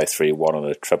then the 531 on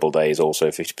a treble day is also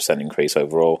a 50% increase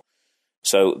overall.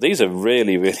 So these are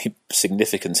really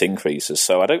significant increases.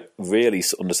 So I don't really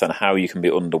understand how you can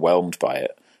be underwhelmed by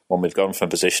it when we've gone from a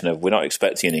position of we're not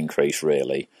expecting an increase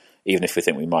really, even if we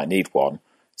think we might need one,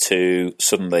 to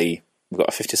suddenly we've got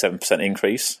a 57%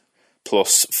 increase,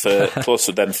 plus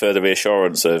then further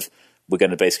reassurance of we're going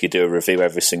to basically do a review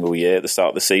every single year at the start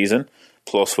of the season.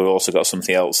 Plus we've also got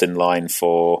something else in line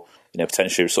for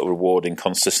potentially sort of rewarding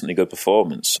consistently good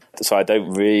performance. So I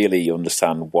don't really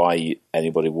understand why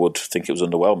anybody would think it was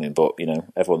underwhelming, but,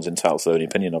 everyone's entitled to their own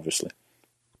opinion, obviously.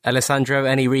 Ellisandro,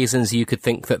 any reasons you could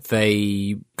think that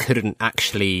they couldn't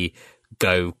actually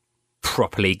go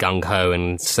properly gung-ho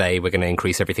and say we're going to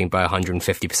increase everything by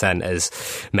 150%, as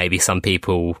maybe some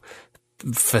people,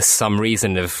 for some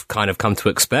reason, have kind of come to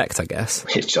expect, I guess?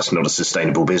 It's just not a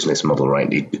sustainable business model, right?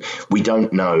 We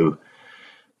don't know.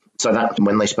 So that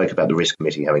when they spoke about the risk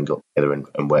committee having got together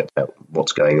and worked out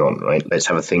what's going on, right? Let's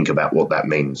have a think about what that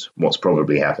means. What's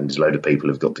probably happened is a load of people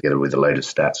have got together with a load of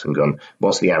stats and gone,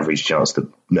 what's the average chance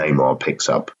that Neymar picks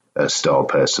up a star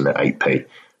person at 8p?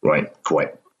 Right?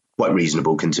 Quite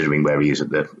reasonable considering where he is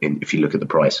if you look at the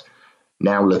price.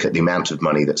 Now look at the amount of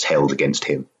money that's held against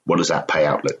him. What does that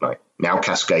payout look like? Now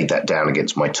cascade that down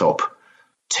against my top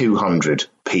 200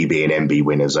 PB and MB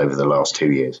winners over the last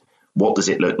 2 years. What does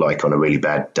it look like on a really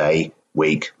bad day,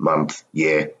 week, month,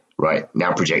 year, right?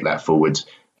 Now project that forwards.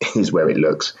 Here's where it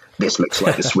looks. This looks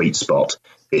like the sweet spot.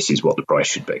 This is what the price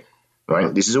should be,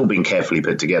 right? This has all been carefully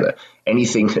put together.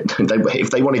 Anything,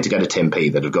 if they wanted to go to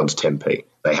 10p, they'd have gone to 10p.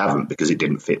 They haven't because it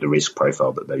didn't fit the risk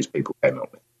profile that those people came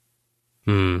up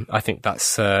with. I think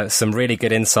that's some really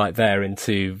good insight there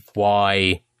into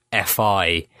why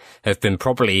FI have been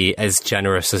probably as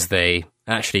generous as they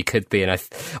actually could be. And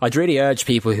I'd really urge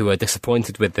people who are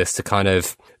disappointed with this to kind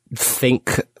of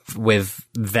think with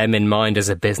them in mind as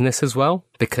a business as well,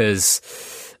 because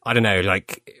I don't know,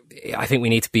 I think we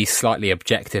need to be slightly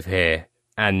objective here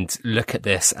and look at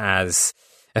this as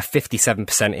a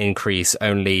 57% increase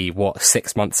only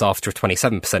 6 months after a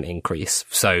 27% increase.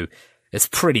 So it's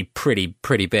pretty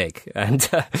big. And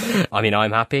I mean,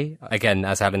 I'm happy. Again,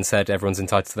 as Alan said, everyone's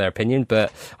entitled to their opinion,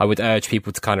 but I would urge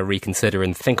people to kind of reconsider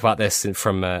and think about this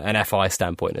from an FI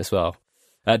standpoint as well.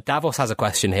 Davos has a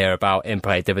question here about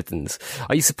in-play dividends.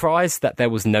 Are you surprised that there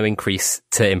was no increase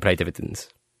to in-play dividends?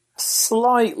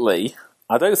 Slightly.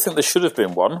 I don't think there should have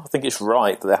been one. I think it's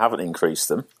right that they haven't increased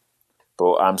them,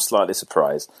 but I'm slightly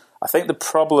surprised. I think the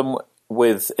problem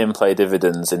with in-play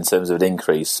dividends in terms of an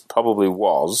increase probably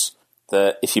was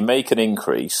that if you make an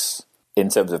increase in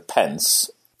terms of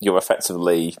pence, you're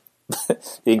effectively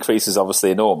the increase is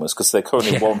obviously enormous because they're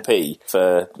currently 1p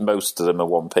for most of them are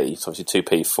 1p. So obviously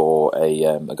 2p for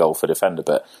a goal for a defender,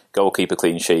 but goalkeeper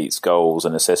clean sheets, goals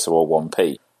and assists are all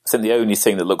 1p. I think the only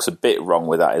thing that looks a bit wrong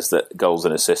with that is that goals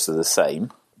and assists are the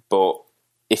same. But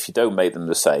if you don't make them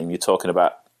the same, you're talking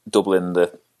about doubling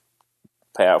the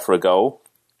payout for a goal.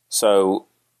 So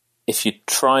if you're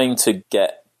trying to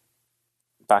get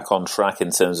back on track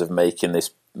in terms of making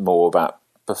this more about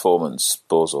performance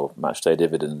buzz or matchday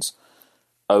dividends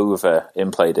over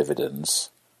in-play dividends,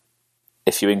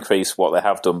 if you increase what they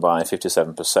have done by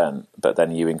 57%, but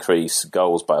then you increase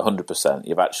goals by 100%,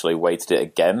 you've actually weighted it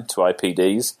again to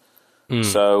IPDs.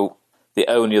 So the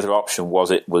only other option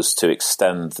was to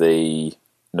extend the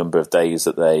number of days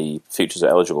that futures are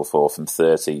eligible for from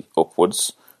 30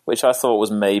 upwards, which I thought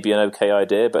was maybe an okay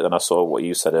idea, but then I saw what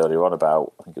you said earlier on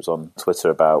about, I think it was on Twitter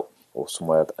about, or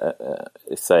somewhere,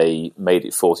 if they made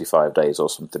it 45 days or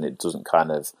something, it's kind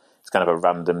of a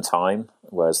random time,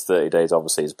 whereas 30 days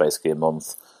obviously is basically a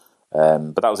month.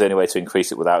 But that was the only way to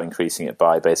increase it without increasing it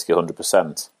by basically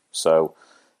 100%. So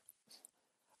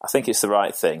I think it's the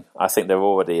right thing. I think they're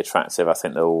already attractive. I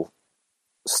think they'll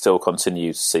still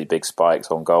continue to see big spikes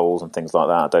on goals and things like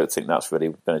that. I don't think that's really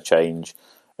going to change.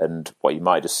 And what you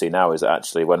might just see now is that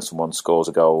actually when someone scores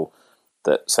a goal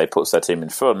that, say, puts their team in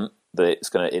front, that it's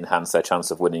going to enhance their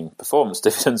chance of winning performance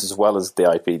dividends as well as the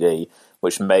IPD,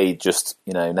 which may just,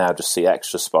 now just see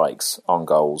extra spikes on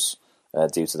goals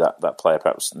due to that player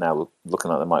perhaps now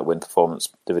looking like they might win performance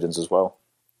dividends as well.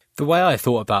 The way I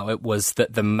thought about it was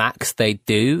that the max they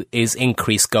do is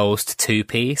increase goals to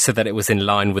 2p, so that it was in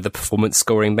line with the performance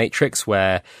scoring matrix,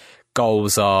 where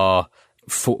goals they're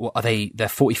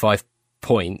 45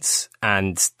 points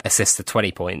and assists are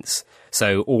 20 points,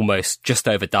 so almost just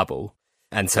over double.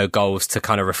 And so goals to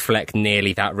kind of reflect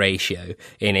nearly that ratio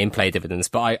in in-play dividends.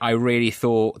 But I really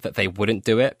thought that they wouldn't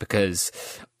do it, because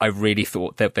I really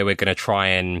thought that they were going to try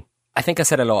and... I think I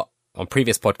said a lot on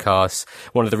previous podcasts,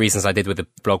 one of the reasons I did with the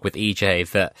blog with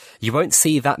EJ, that you won't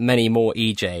see that many more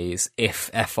EJs if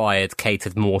FI had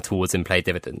catered more towards in-play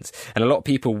dividends. And a lot of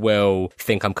people will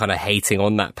think I'm kind of hating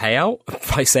on that payout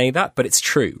by saying that, but it's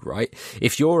true, right?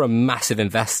 If you're a massive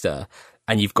investor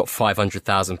and you've got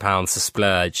 £500,000 to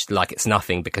splurge like it's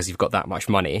nothing because you've got that much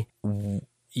money,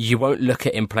 you won't look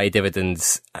at in-play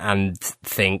dividends and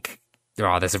think,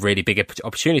 there's a really big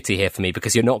opportunity here for me,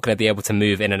 because you're not going to be able to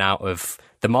move in and out of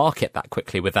the market that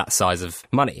quickly with that size of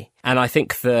money. And I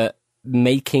think that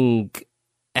making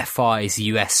FI's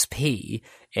USP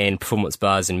in performance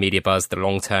buzz and media buzz, the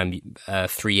long-term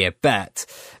 3-year bet,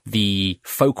 the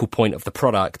focal point of the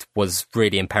product was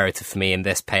really imperative for me in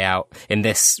this payout, in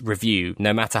this review.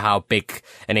 No matter how big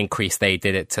an increase they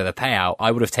did it to the payout,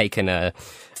 I would have taken a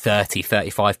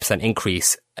 35%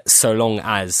 increase, so long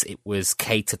as it was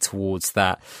catered towards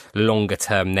that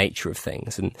longer-term nature of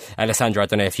things. And Ellisandro, I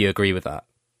don't know if you agree with that.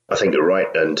 I think you're right.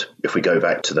 And if we go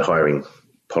back to the hiring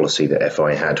policy that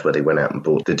FI had, where they went out and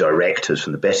bought the directors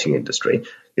from the betting industry,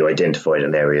 they identified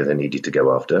an area they needed to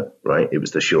go after, right? It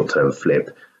was the short-term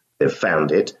flip. They've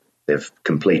found it. They've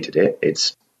completed it.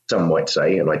 It's, some might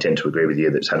say, and I tend to agree with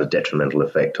you, that it's had a detrimental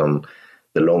effect on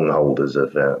the long holders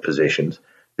of positions.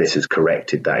 This has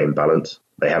corrected that imbalance.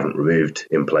 They haven't removed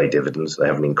in-play dividends. They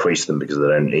haven't increased them because they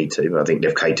don't need to. I think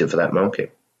they've catered for that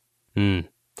market.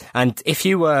 And if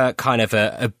you were kind of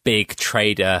a big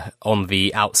trader on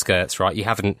the outskirts, right, you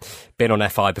haven't been on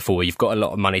FI before, you've got a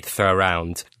lot of money to throw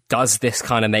around, does this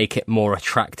kind of make it more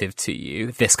attractive to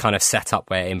you, this kind of setup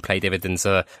where in-play dividends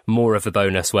are more of a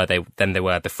bonus than they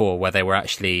were before, where they were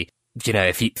actually,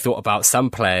 if you thought about some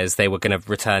players, they were going to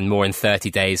return more in 30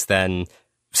 days than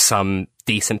some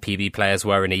decent PB players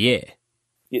were in a year?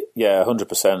 Yeah,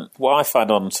 100%. What I find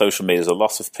on social media is a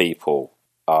lot of people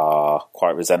are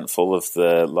quite resentful of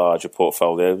the larger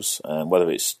portfolios, and whether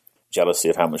it's jealousy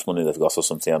of how much money they've got or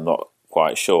something, I'm not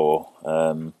quite sure.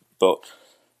 But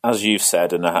as you've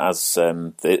said, and as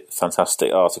the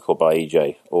fantastic article by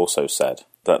EJ also said,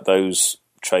 that those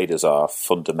traders are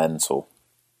fundamental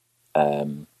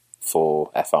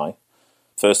for FI.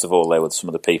 First of all, they were some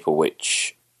of the people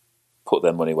which put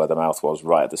their money where their mouth was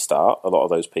right at the start. A lot of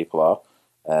those people are.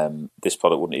 This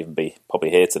product wouldn't even be probably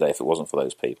here today if it wasn't for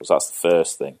those people. So that's the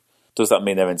first thing. Does that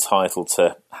mean they're entitled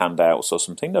to handouts or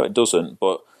something? No, it doesn't.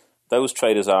 But those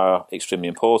traders are extremely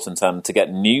important, and to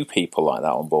get new people like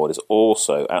that on board is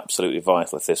also absolutely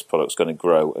vital if this product's going to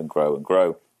grow and grow and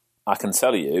grow. I can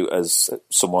tell you, as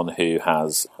someone who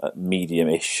has a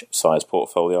medium-ish size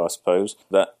portfolio, I suppose,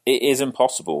 that it is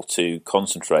impossible to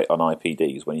concentrate on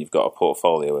IPDs when you've got a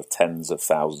portfolio of tens of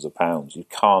thousands of pounds. You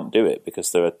can't do it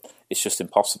because it's just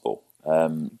impossible.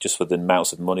 Just with the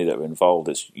amounts of money that are involved,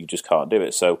 you just can't do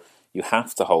it. So you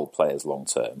have to hold players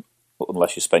long-term,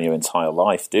 unless you spend your entire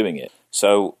life doing it.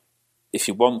 So if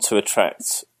you want to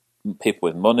attract people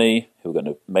with money who are going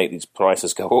to make these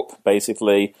prices go up,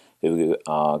 basically, who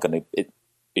are going to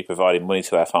be providing money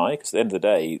to FI, because at the end of the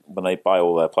day, when they buy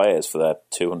all their players for their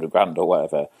 200 grand or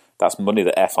whatever, that's money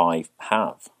that FI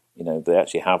have. They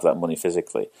actually have that money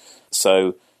physically.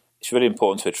 So it's really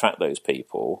important to attract those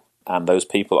people, and those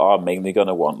people are mainly going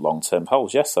to want long-term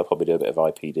holds. Yes, they'll probably do a bit of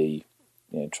IPD,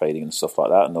 trading and stuff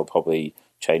like that, and they'll probably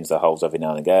change their holds every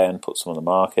now and again, put some on the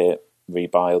market,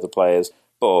 rebuy other players,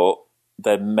 but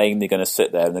they're mainly going to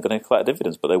sit there and they're going to collect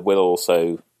dividends, but they will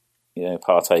also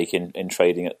partake in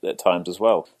trading at times as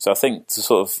well. So I think to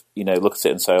sort of, look at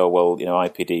it and say, oh, well,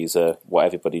 IPDs are what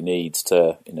everybody needs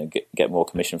to, get more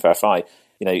commission for FI.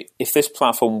 If this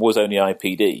platform was only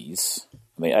IPDs,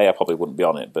 I mean, A, I probably wouldn't be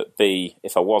on it, but B,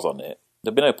 if I was on it,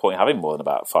 there'd be no point having more than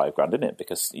about $5,000 in it,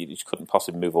 because you just couldn't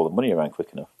possibly move all the money around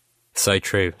quick enough. So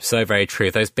true. So very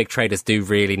true. Those big traders do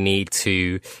really need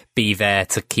to be there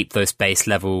to keep those base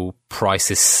level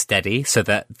prices steady so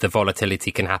that the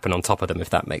volatility can happen on top of them,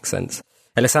 if that makes sense.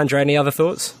 Ellisandro, any other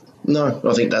thoughts? No,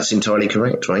 I think that's entirely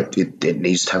correct, right? It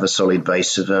needs to have a solid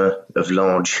base of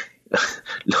large,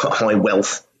 high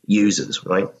wealth users,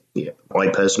 right? Yeah, I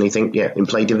personally think,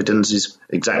 in-play dividends is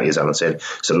exactly as Alan said.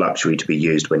 It's a luxury to be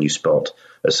used when you spot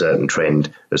a certain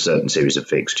trend, a certain series of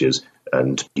fixtures,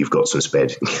 and you've got some spare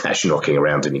cash knocking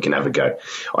around and you can have a go.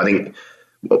 I think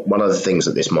one of the things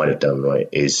that this might have done, right,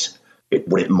 is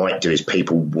what it might do is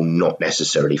people will not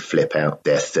necessarily flip out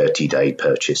their 30-day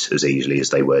purchase as easily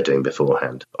as they were doing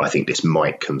beforehand. I think this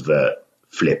might convert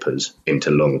flippers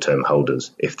into long-term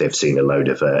holders if they've seen a load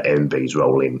of MBs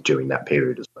roll in during that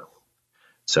period as well.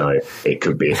 So it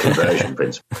could be a conversion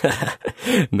principle.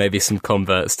 Maybe some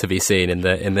converts to be seen in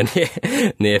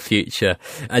the near future.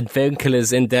 And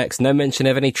Vincula's Index, no mention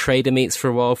of any trader meets for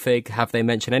a while, Fig. Have they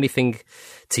mentioned anything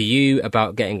to you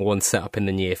about getting one set up in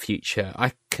the near future?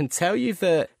 I can tell you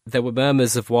that there were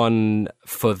murmurs of one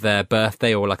for their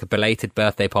birthday or like a belated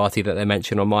birthday party that they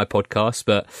mentioned on my podcast,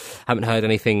 but haven't heard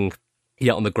anything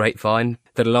yet on the grapevine.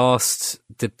 The last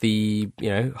did the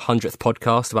 100th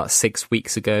podcast about 6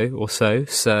 weeks ago or so.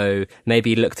 So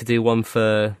maybe look to do one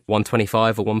for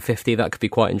 125 or 150. That could be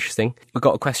quite interesting. We've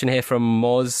got a question here from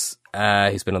Moz,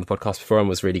 who's been on the podcast before and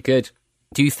was really good.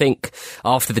 Do you think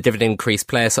after the dividend increase,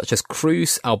 players such as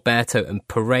Cruz, Alberto and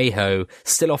Parejo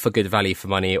still offer good value for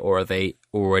money, or are they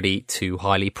already too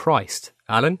highly priced?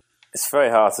 Alan? It's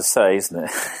very hard to say, isn't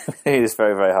it? It is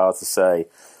very, very hard to say.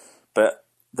 But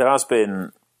there has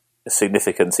been a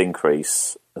significant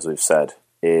increase, as we've said,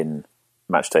 in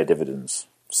matchday dividends.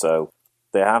 So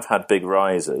they have had big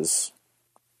rises.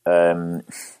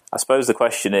 I suppose the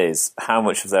question is how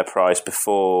much of their price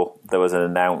before there was an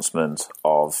announcement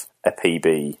of a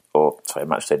PB a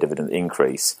matchday dividend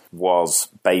increase was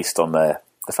based on the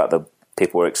fact that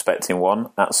people were expecting one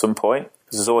at some point.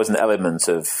 Because there's always an element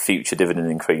of future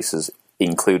dividend increases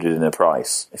included in a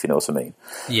price, if you know what I mean.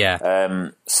 Yeah.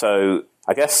 So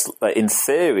I guess, in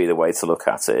theory, the way to look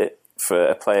at it for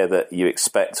a player that you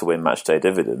expect to win matchday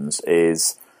dividends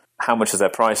is how much has their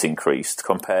price increased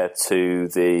compared to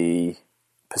the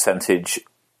percentage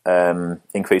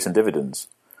increase in dividends.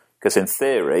 Because in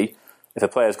theory, if a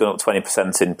player's gone up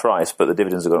 20% in price but the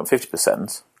dividends have gone up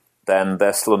 50%, then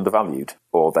they're still undervalued,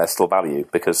 or they're still value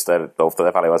because their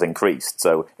value has increased.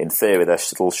 So in theory, there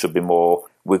still should be more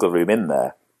wiggle room in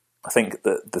there. I think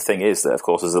that the thing is that, of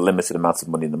course, there's a limited amount of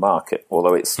money in the market.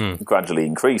 Although it's gradually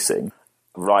increasing,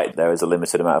 there is a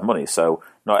limited amount of money. So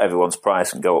not everyone's price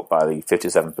can go up by the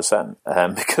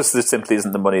 57% because there simply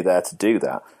isn't the money there to do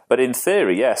that. But in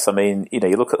theory, yes. I mean, you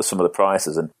look at some of the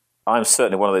prices, and I'm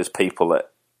certainly one of those people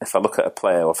that if I look at a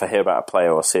player, or if I hear about a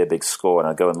player or see a big score and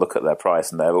I go and look at their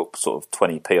price and they're up sort of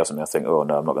 20p or something, I think, oh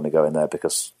no, I'm not going to go in there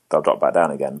because they'll drop back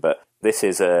down again. But this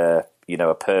is a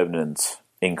permanent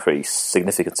increase,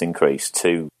 significant increase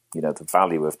to the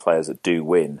value of players that do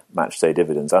win matchday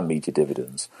dividends and media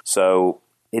dividends. So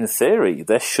in theory,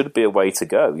 there should be a way to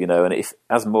go, and if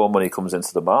as more money comes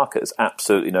into the market, there's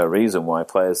absolutely no reason why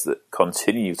players that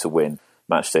continue to win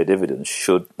matchday dividends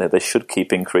should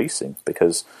keep increasing,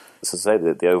 because as I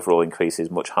say, the overall increase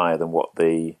is much higher than what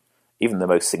even the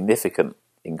most significant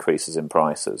increases in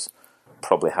prices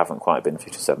probably haven't quite been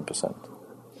 57%.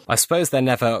 I suppose they're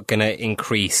never going to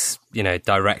increase,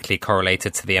 directly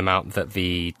correlated to the amount that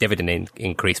the dividend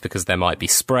increase, because there might be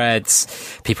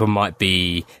spreads. People might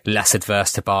be less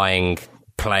adverse to buying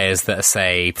players that are,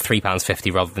 say,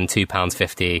 £3.50 rather than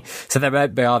 £2.50. So there may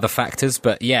be other factors,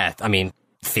 but yeah, I mean,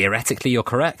 theoretically, you're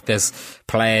correct. There's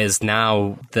players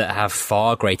now that have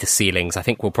far greater ceilings. I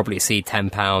think we'll probably see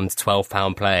 £10,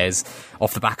 £12 players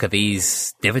off the back of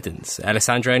these dividends.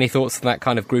 Ellisandro, any thoughts on that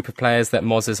kind of group of players that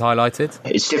Moz has highlighted?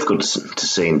 It's difficult to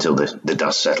see until the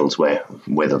dust settles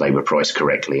whether they were priced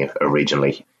correctly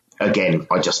originally. Again,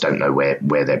 I just don't know where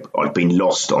they're... I've been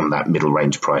lost on that middle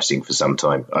range pricing for some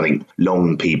time. I think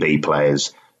long PB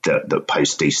players that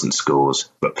post decent scores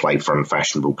but play for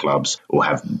unfashionable clubs or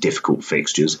have difficult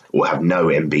fixtures or have no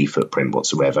MB footprint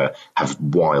whatsoever have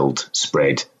wild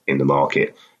spread in the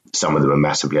market. Some of them are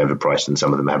massively overpriced and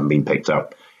some of them haven't been picked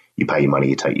up. You pay your money,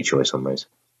 you take your choice on those.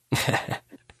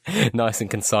 Nice and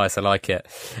concise, I like it.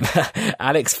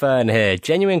 Alex Fern here.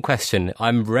 Genuine question.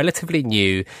 I'm relatively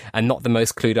new and not the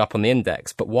most clued up on the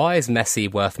index, but why is Messi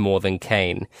worth more than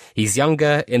Kane? He's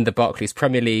younger, in the Barclays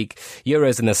Premier League,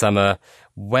 Euros in the summer.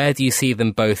 Where do you see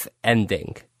them both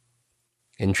ending?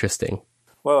 Interesting.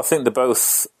 Well, I think they're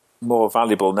both more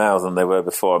valuable now than they were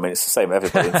before. I mean, it's the same with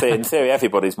everybody. In theory,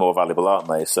 everybody's more valuable, aren't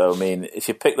they? So, I mean, if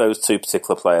you pick those two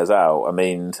particular players out, I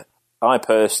mean, I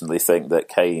personally think that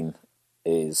Kane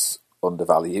is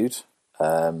undervalued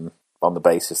on the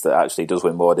basis that actually he does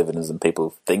win more dividends than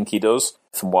people think he does,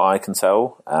 from what I can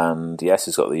tell. And yes,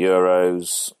 he's got the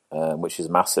Euros, which is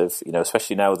massive.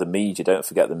 Especially now with the media. Don't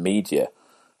forget the media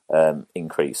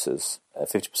increases. A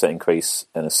 50% increase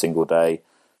in a single day.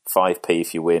 5p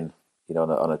if you win,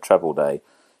 on a treble day.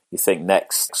 You think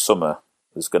next summer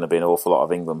there's going to be an awful lot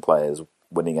of England players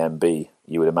winning MB,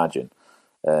 you would imagine,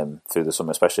 through the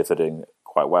summer, especially if they're doing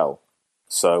quite well.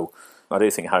 So I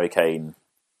do think Harry Kane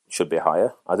should be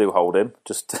higher. I do hold him,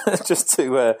 just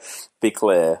to be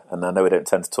clear. And I know we don't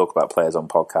tend to talk about players on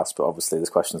podcasts, but obviously this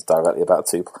question's directly about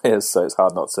two players, so it's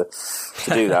hard not to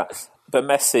do that. But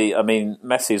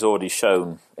Messi's already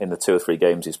shown in the 2 or 3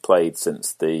 games he's played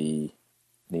since the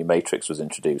new Matrix was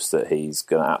introduced that he's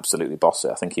going to absolutely boss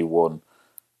it. I think he won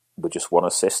with just 1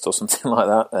 assist or something like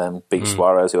that. Beat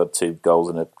Suarez, who had 2 goals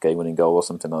and a game-winning goal or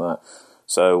something like that.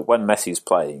 So when Messi's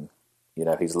playing,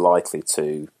 he's likely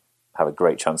to have a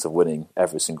great chance of winning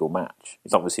every single match.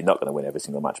 He's obviously not going to win every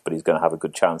single match, but he's going to have a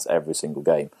good chance every single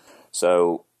game.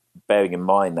 So bearing in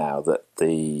mind now that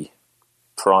the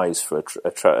prize for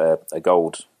a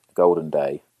golden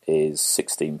day is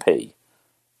 16p,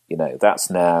 that's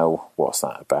now, what's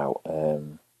that about?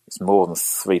 It's more than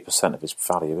 3% of his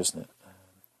value, isn't it?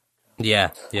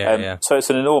 Yeah. So it's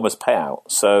an enormous payout.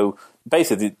 So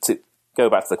basically, to go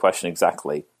back to the question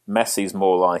exactly, Messi's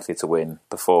more likely to win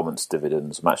performance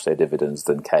dividends, matchday dividends,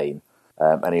 than Kane.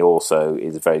 And he also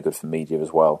is very good for media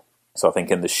as well. So I think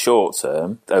in the short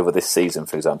term, over this season,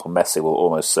 for example, Messi will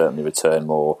almost certainly return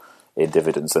more in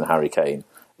dividends than Harry Kane,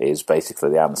 is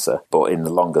basically the answer. But in the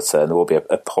longer term, there will be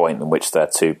a point in which their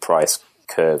 2 price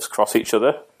curves cross each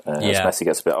other. As Messi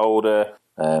gets a bit older,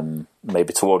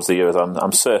 maybe towards the Euros,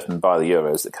 I'm certain by the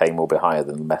Euros that Kane will be higher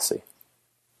than Messi.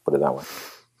 Put it that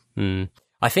way.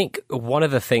 I think one of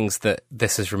the things that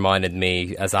this has reminded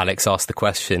me, as Alex asked the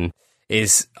question,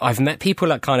 is I've met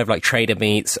people at kind of like trader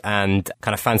meets and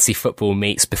kind of fancy football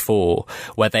meets before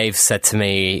where they've said to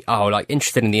me,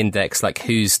 interested in the index, like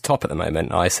who's top at the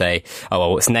moment? I say,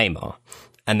 it's Neymar.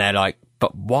 And they're like,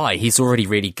 but why? He's already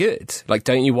really good. Like,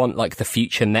 don't you want like the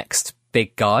future next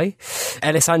big guy?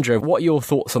 Ellisandro, what are your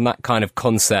thoughts on that kind of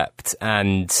concept,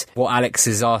 and what Alex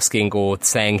is asking or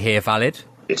saying here valid?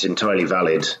 It's entirely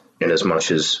valid in as much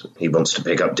as he wants to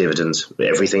pick up dividends.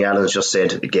 Everything Alan's just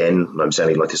said, again, I'm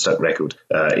sounding like a stuck record,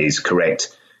 is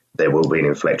correct. There will be an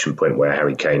inflection point where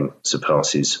Harry Kane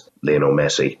surpasses Lionel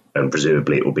Messi, and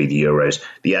presumably it will be the Euros.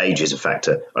 The age is a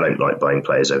factor. I don't like buying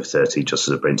players over 30 just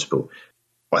as a principle.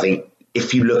 I think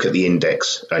if you look at the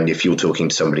index, and if you're talking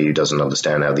to somebody who doesn't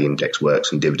understand how the index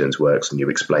works and dividends works, and you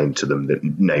explain to them that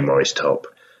Neymar is top,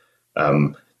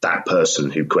 that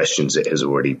person who questions it has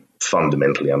already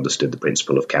fundamentally understood the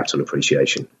principle of capital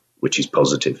appreciation, which is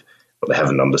positive. What they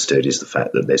haven't understood is the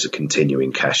fact that there's a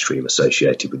continuing cash stream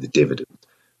associated with the dividend,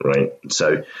 right?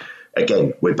 So,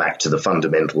 again, we're back to the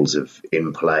fundamentals of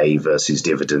in-play versus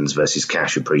dividends versus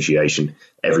cash appreciation.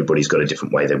 Everybody's got a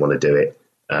different way they want to do it.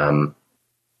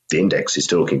 The index is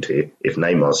talking to you. If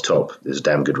Neymar's top, there's a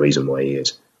damn good reason why he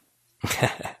is.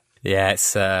 Yeah,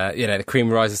 it's, the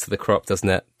cream rises to the crop, doesn't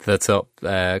it? To the top,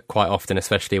 quite often,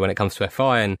 especially when it comes to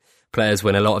FI and players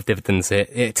win a lot of dividends.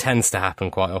 It tends to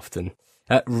happen quite often.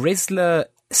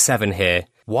 Rizzler7 here.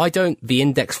 Why don't the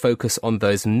index focus on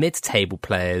those mid-table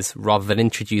players rather than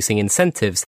introducing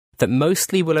incentives that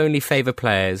mostly will only favour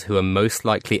players who are most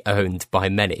likely owned by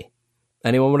many?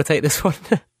 Anyone want to take this one?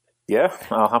 Yeah,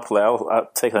 I'll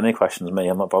take any questions, me.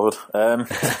 I'm not bothered.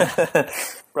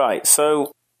 Right,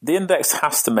 so the index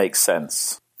has to make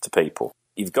sense to people.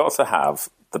 You've got to have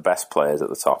the best players at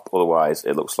the top, otherwise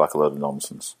it looks like a load of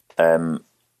nonsense.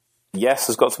 Yes,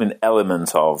 there's got to be an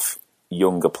element of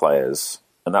younger players,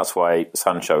 and that's why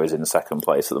Sancho is in second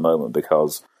place at the moment,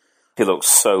 because he looks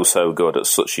so good at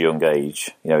such a young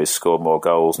age. He's scored more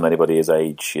goals than anybody his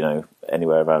age,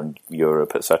 anywhere around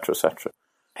Europe, etc., etc.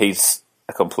 He's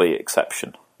a complete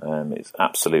exception. He's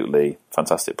absolutely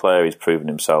fantastic player. He's proven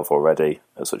himself already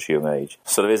at such a young age.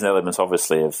 So there is an element,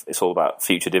 obviously, of it's all about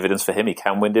future dividends for him. He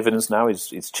can win dividends now.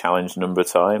 He's challenged a number of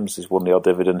times. He's won the odd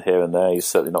dividend here and there. He's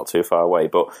certainly not too far away.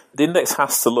 But the index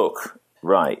has to look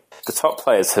right. The top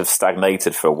players have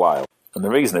stagnated for a while. And the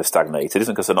reason they've stagnated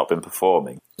isn't because they've not been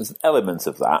performing. There's an element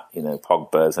of that.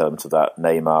 Pogba's an element of that.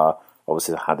 Neymar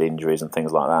obviously had injuries and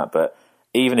things like that. But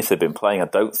even if they'd been playing, I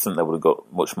don't think they would have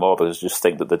got much more, because I just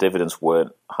think that the dividends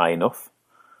weren't high enough.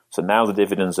 So now the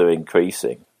dividends are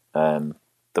increasing.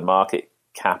 The market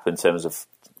cap in terms of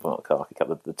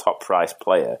the top price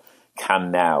player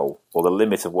can now, or the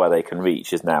limit of where they can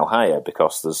reach is now higher,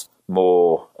 because there's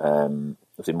more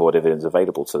dividends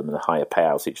available to them and higher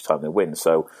payouts each time they win.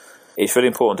 So it's really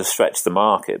important to stretch the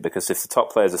market, because if the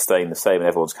top players are staying the same and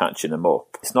everyone's catching them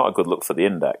up, it's not a good look for the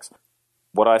index.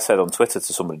 What I said on Twitter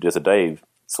to somebody the other day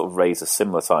sort of raised a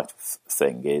similar type of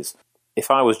thing, is if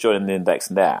I was joining the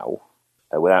index now,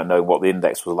 without knowing what the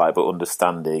index was like, but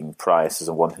understanding prices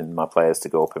and wanting my players to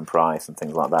go up in price and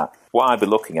things like that. What I'd be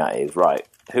looking at is, right,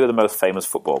 who are the most famous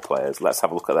football players? Let's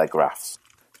have a look at their graphs.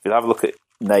 If you have a look at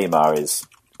Neymar, is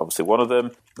obviously one of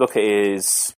them. Look at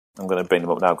his, I'm going to bring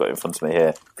them up now, I've got it in front of me here.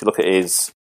 If you look at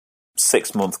his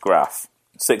 6-month graph,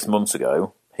 6 months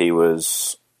ago, he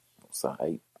was,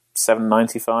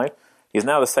 $7.95? He's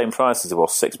now the same price as he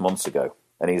was 6 months ago.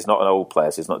 And he's not an old player,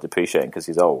 so he's not depreciating because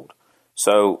he's old.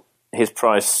 So his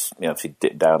price, obviously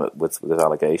dipped down with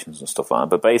allegations and stuff like that.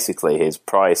 But basically, his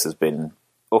price has been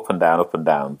up and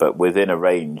down, but within a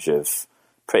range of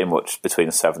pretty much between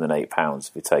 £7 and £8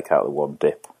 if you take out the one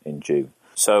dip in June.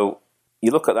 So you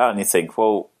look at that and you think,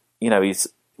 well,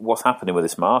 what's happening with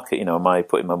this market? Am I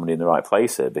putting my money in the right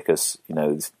place here? Because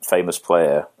this famous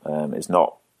player is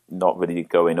not really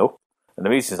going up. And the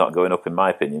reason it's not going up, in my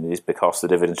opinion, is because the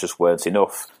dividends just weren't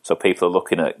enough. So people are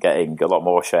looking at getting a lot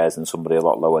more shares than somebody a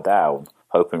lot lower down,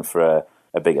 hoping for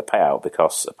a bigger payout,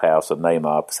 because a payout of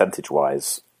Neymar,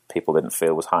 percentage-wise, people didn't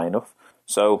feel was high enough.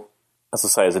 So, as I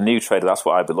say, as a new trader, that's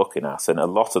what I'd be looking at. And a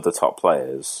lot of the top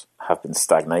players have been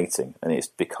stagnating, and it's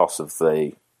because of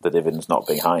the dividends not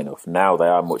being high enough. Now they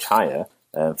are much higher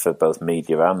for both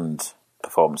media and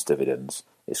performance dividends.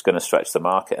 It's going to stretch the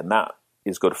market, and that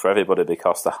is good for everybody,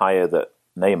 because the higher that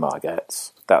Neymar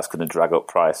gets, that's going to drag up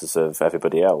prices of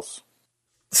everybody else.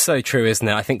 So true, isn't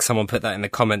it? I think someone put that in the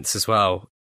comments as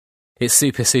well. It's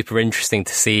super, super interesting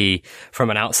to see from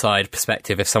an outside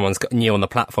perspective. If someone's new on the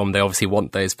platform, they obviously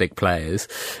want those big players.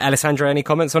 Ellisandro, any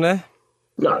comments on it?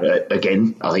 No,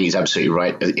 again, I think he's absolutely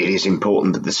right. It is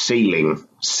important that the ceiling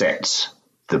sets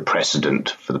the precedent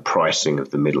for the pricing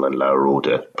of the middle and lower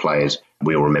order players.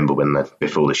 We all remember when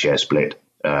before the share split,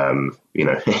 it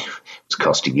was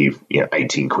costing you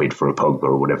 18 quid for a Pogba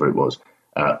or whatever it was.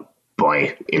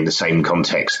 In the same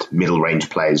context, middle range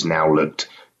players now looked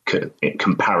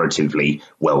comparatively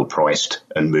well priced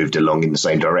and moved along in the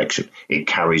same direction. It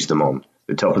carries them on.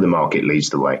 The top of the market leads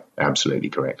the way. Absolutely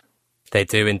correct. They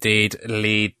do indeed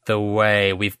lead the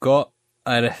way. We've got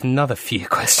another few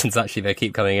questions, actually, they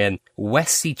keep coming in.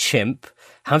 Westy Chimp,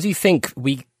 how do you think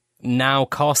we now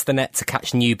cast the net to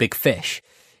catch new big fish?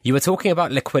 You were talking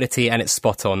about liquidity and it's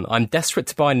spot on. I'm desperate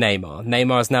to buy Neymar.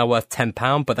 Neymar is now worth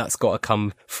 £10, but that's got to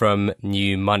come from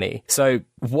new money. So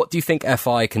what do you think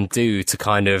FI can do to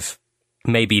kind of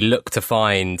maybe look to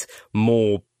find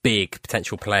more big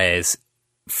potential players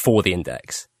for the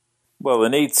index? Well, they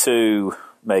need to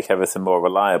make everything more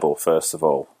reliable, first of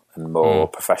all, and more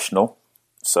professional.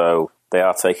 So they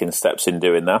are taking steps in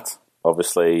doing that.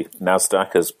 Obviously,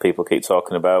 NASDAQ, as people keep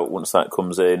talking about, once that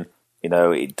comes in,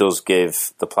 it does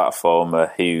give the platform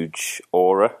a huge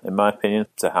aura, in my opinion.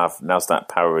 To have NASDAQ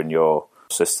powering your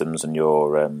systems and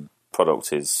your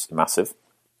product is massive.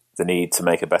 They need to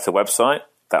make a better website.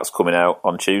 That's coming out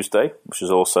on Tuesday, which is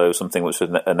also something which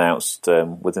was announced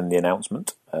within the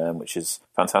announcement, which is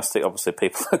fantastic. Obviously,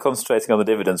 people are concentrating on the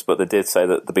dividends, but they did say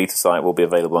that the beta site will be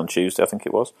available on Tuesday, I think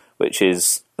it was,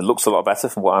 it looks a lot better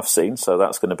from what I've seen, so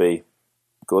that's going to be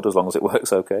good as long as it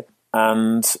works okay.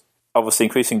 And obviously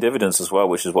increasing dividends as well,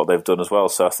 which is what they've done as well.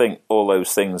 So I think all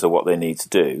those things are what they need to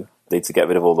do. They need to get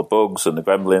rid of all the bugs and the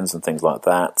gremlins and things like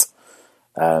that,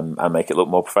 and make it look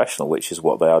more professional, which is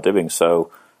what they are doing.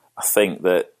 So I think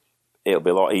that it'll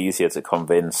be a lot easier to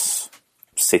convince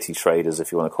city traders,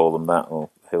 if you want to call them that, or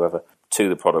whoever, to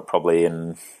the product probably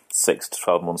in 6 to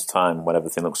 12 months' time, when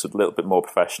everything looks a little bit more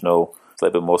professional, a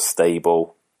little bit more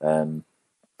stable.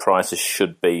 Prices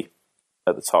should be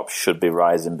at the top, should be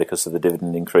rising because of the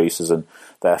dividend increases, and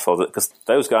therefore, because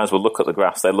those guys will look at the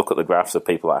graphs, they look at the graphs of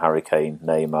people like Harry Kane,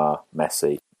 Neymar,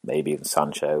 Messi, maybe even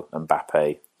Sancho,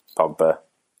 Mbappe, Pogba,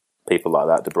 people like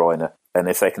that, De Bruyne. And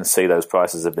if they can see those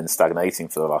prices have been stagnating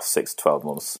for the last 6 to 12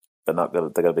 months, they're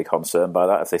going to be concerned by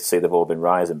that. If they see they've all been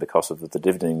rising because of the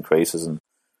dividend increases and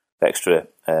the extra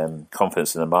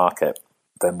confidence in the market,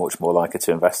 they're much more likely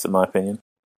to invest, in my opinion.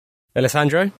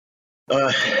 Ellisandro?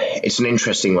 It's an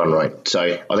interesting one, right? So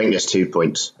I think there's 2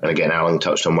 points. And again, Alan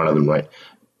touched on one of them, right?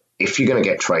 If you're going to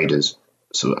get traders,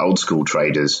 sort of old school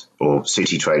traders or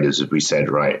city traders, as we said,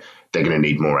 right, they're going to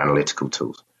need more analytical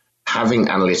tools. Having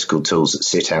analytical tools that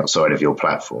sit outside of your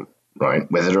platform, right,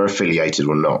 whether they're affiliated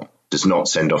or not, does not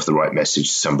send off the right message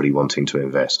to somebody wanting to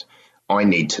invest. I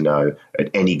need to know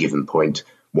at any given point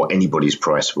what anybody's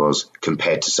price was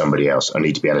compared to somebody else. I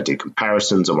need to be able to do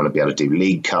comparisons. I want to be able to do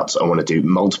league cuts. I want to do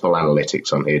multiple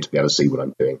analytics on here to be able to see what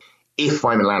I'm doing. If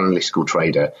I'm an analytical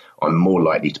trader, I'm more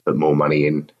likely to put more money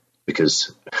in,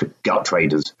 because gut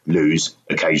traders lose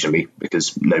occasionally,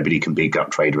 because nobody can be a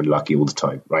gut trader and lucky all the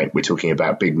time, right? We're talking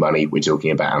about big money. We're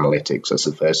talking about analytics. That's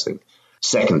the first thing.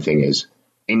 Second thing is,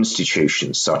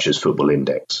 institutions such as Football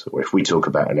Index, or if we talk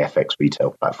about an FX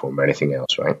retail platform or anything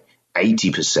else, right?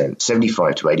 80%,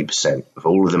 75 to 80% of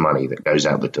all of the money that goes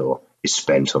out the door is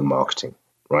spent on marketing,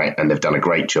 right? And they've done a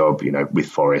great job, with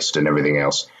Forest and everything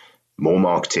else. More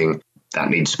marketing, that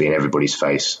needs to be in everybody's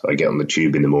face. I get on the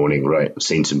tube in the morning, right? I've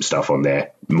seen some stuff on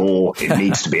there. More, it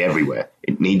needs to be everywhere.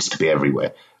 It needs to be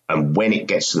everywhere. And when it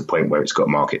gets to the point where it's got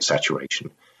market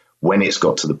saturation, when it's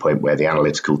got to the point where the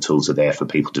analytical tools are there for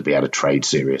people to be able to trade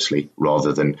seriously,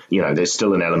 rather than, there's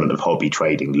still an element of hobby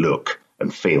trading look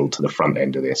and feel to the front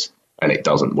end of this. And it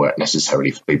doesn't work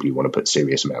necessarily for people who want to put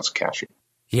serious amounts of cash in.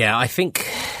 Yeah, I think,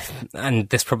 and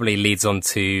this probably leads on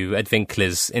to Ed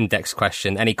Winkler's index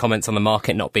question, any comments on the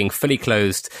market not being fully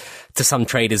closed to some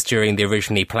traders during the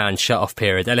originally planned shut-off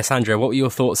period? Ellisandro, what were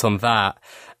your thoughts on that?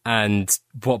 And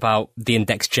what about the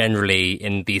index generally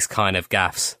in these kind of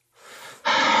gaffes?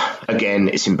 Again,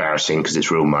 it's embarrassing because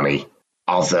it's real money.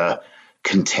 Other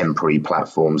contemporary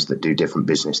platforms that do different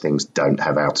business things don't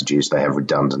have outages, they have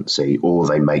redundancy, or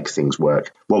they make things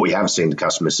work. What we have seen, the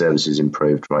customer service is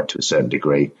improved, right, to a certain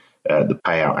degree. The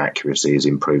payout accuracy is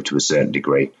improved to a certain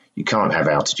degree. You can't have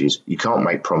outages. You can't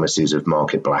make promises of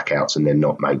market blackouts and then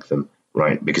not make them,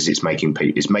 right, because it's making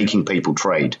people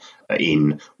trade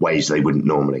in ways they wouldn't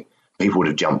normally. People would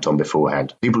have jumped on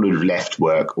beforehand. People who have left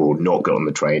work or not got on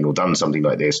the train or done something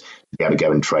like this to be able to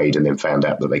go and trade and then found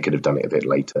out that they could have done it a bit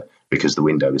later because the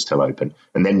window was still open.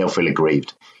 And then they'll feel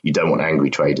aggrieved. You don't want angry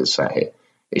traders sat here.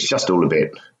 It's just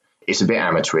it's a bit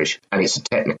amateurish, and it's a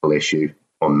technical issue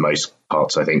on most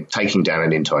parts, I think. Taking down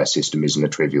an entire system isn't a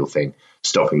trivial thing.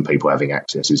 Stopping people having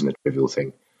access isn't a trivial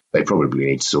thing. They probably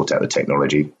need to sort out the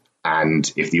technology.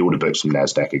 And if the order books from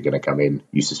NASDAQ are going to come in,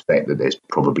 you suspect that there's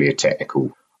probably a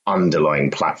technical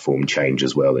underlying platform change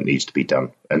as well that needs to be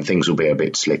done, and things will be a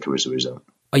bit slicker as a result.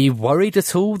 Are you worried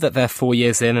at all that they're 4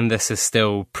 years in and this is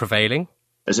still prevailing?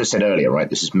 As I said earlier, right,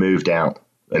 this has moved out,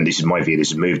 and this is my view, this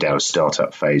has moved out of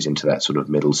startup phase into that sort of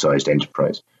middle-sized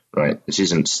enterprise, right? This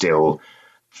isn't still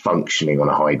functioning on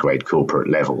a high-grade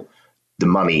corporate level. The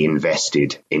money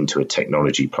invested into a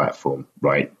technology platform,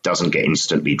 right, doesn't get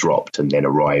instantly dropped and then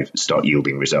start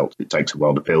yielding results. It takes a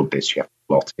while to build this. You have to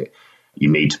plot it. You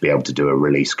need to be able to do a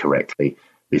release correctly.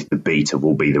 The beta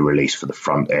will be the release for the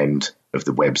front end of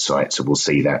the website, so we'll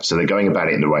see that. So they're going about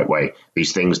it in the right way.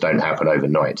 These things don't happen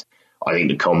overnight. I think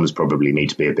the comms probably need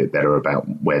to be a bit better about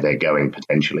where they're going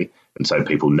potentially, and so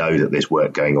people know that there's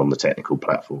work going on the technical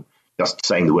platform. Just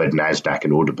saying the word NASDAQ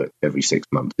and order book every 6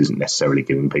 months isn't necessarily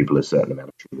giving people a certain amount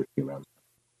of surety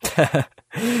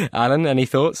around. Alan, any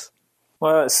thoughts?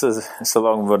 Well, it's a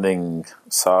long-running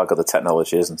saga, the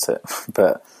technology, isn't it?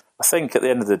 But I think at the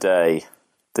end of the day,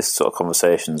 this sort of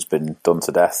conversation's been done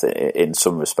to death in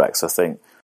some respects. I think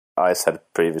I said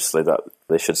previously that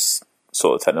they should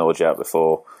sort of technology out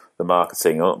before the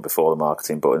marketing, or not before the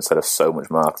marketing, but instead of so much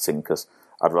marketing, because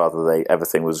I'd rather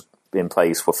everything was in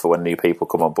place for when new people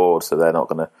come on board, so they're not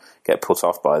going to get put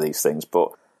off by these things.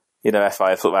 But,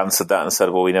 FI sort of answered that and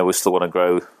said, well, we still want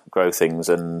to grow things,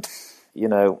 and,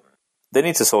 they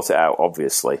need to sort it out,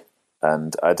 obviously.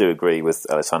 And I do agree with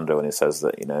Ellisandro when he says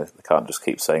that, they can't just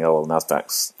keep saying, oh, well,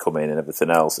 NASDAQ's coming and everything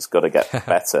else. It's got to get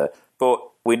better. But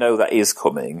we know that is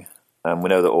coming, and we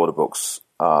know that order books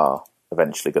are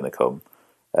eventually going to come.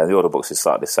 The order books is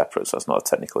slightly separate, so it's not a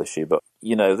technical issue. But,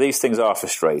 these things are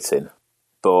frustrating,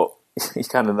 but you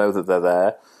kind of know that they're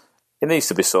there. It needs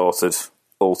to be sorted,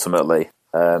 ultimately.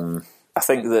 I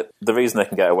think that the reason they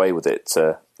can get away with it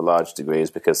to a large degree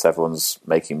is because everyone's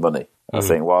making money. I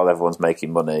think while everyone's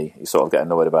making money, you sort of get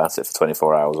annoyed about it for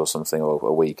 24 hours or something, or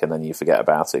a week, and then you forget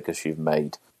about it because you've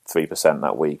made 3%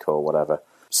 that week or whatever.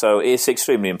 So it's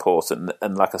extremely important,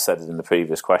 and like I said in the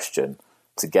previous question,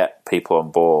 to get people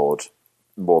on board,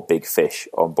 more big fish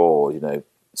on board,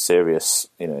 serious,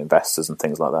 investors and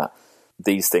things like that.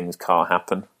 These things can't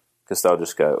happen because they'll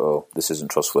just go, oh, this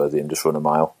isn't trustworthy, and just run a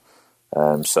mile.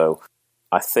 So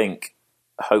I think,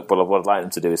 what I'd like them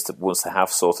to do is to, once they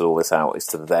have sorted all this out, is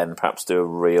to then perhaps do a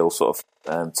real sort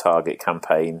of target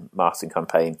campaign, marketing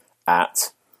campaign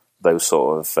at those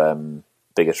sort of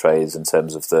bigger trades in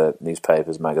terms of the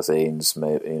newspapers, magazines,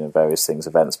 various things,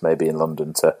 events, maybe in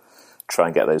London, to try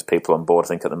and get those people on board. I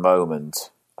think at the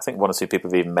moment, I think one or two people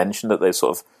have even mentioned that they've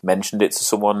sort of mentioned it to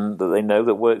someone that they know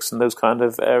that works in those kind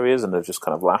of areas, and they've just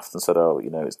kind of laughed and said, oh,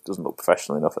 it doesn't look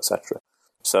professional enough, etc.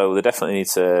 So they definitely need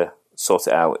to sort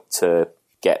it out to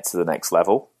get to the next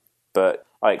level. But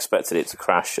I expected it to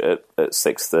crash at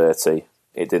 6:30.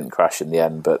 It didn't crash in the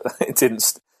end, but it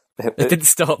didn't. It didn't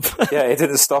stop. Yeah, it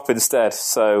didn't stop instead.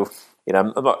 So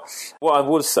I'm not. What I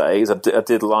would say is I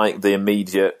did like the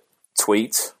immediate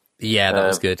tweet, Yeah, that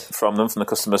was good. From the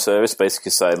customer service,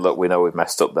 basically saying, look, we know we've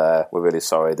messed up there. We're really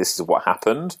sorry. This is what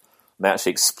happened. And they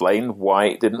actually explained why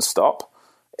it didn't stop.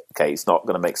 Okay, it's not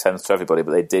going to make sense to everybody,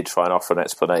 but they did try and offer an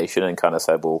explanation and kind of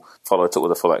said, well, follow it up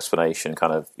with a full explanation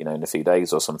kind of, in a few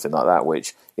days or something like that,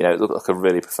 which, it looked like a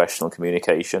really professional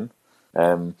communication.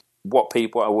 What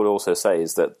I would also say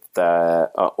is that there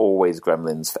are always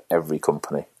gremlins for every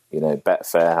company.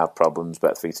 Betfair have problems,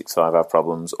 Bet365 have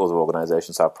problems, other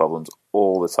organisations have problems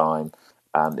all the time,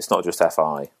 and it's not just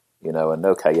FI. And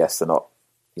okay, yes, they're not,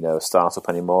 a startup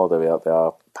anymore. They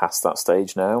are past that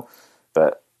stage now,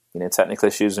 but technical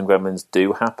issues and gremlins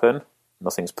do happen.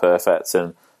 Nothing's perfect,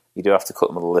 and you do have to cut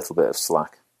them a little bit of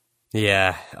slack.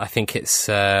 Yeah, I think it's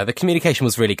the communication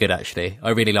was really good, actually.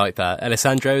 I really like that.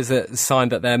 Ellisandro, is it a sign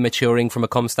that they're maturing from a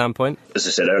comms standpoint? As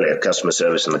I said earlier, customer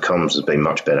service and the comms has been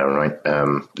much better, right?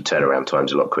 The turnaround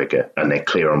time's a lot quicker, and they're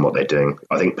clear on what they're doing.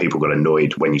 I think people got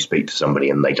annoyed when you speak to somebody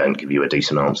and they don't give you a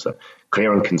decent answer.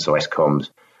 Clear and concise comms,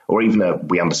 or even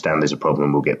we understand there's a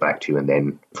problem, we'll get back to you, and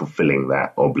then fulfilling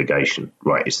that obligation,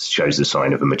 right? It shows the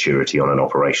sign of a maturity on an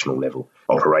operational level.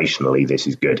 Operationally, this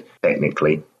is good.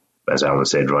 Technically, as Alan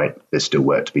said, right, there's still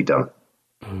work to be done.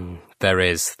 There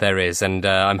is. And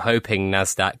I'm hoping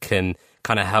NASDAQ can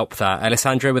kind of help that.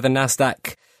 Ellisandro, with the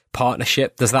NASDAQ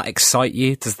partnership, does that excite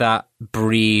you? Does that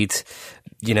breed,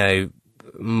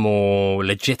 more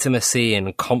legitimacy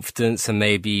and confidence, and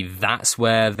maybe that's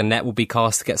where the net will be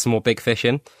cast to get some more big fish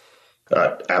in?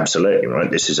 Absolutely,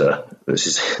 right. This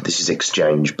is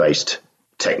exchange-based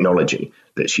technology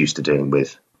that's used to dealing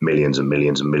with millions and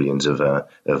millions and millions of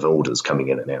orders coming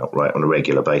in and out, right, on a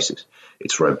regular basis.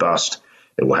 It's robust.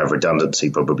 It will have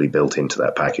redundancy probably built into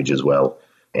that package as well.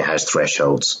 It has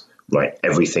thresholds, right?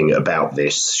 Everything about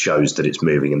this shows that it's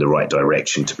moving in the right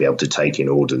direction to be able to take in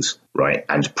orders, right,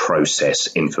 and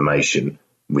process information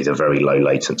with a very low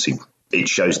latency. It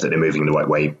shows that they're moving in the right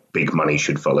way. Big money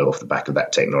should follow off the back of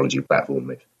that technology platform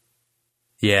move.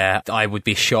 Yeah, I would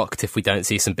be shocked if we don't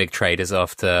see some big traders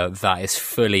after that is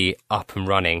fully up and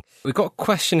running. We've got a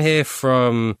question here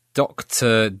from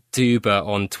Dr. Duber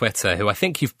on Twitter, who I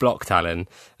think you've blocked, Alan,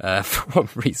 for one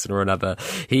reason or another.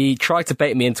 He tried to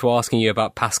bait me into asking you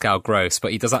about Pascal Gross,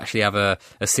 but he does actually have a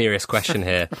serious question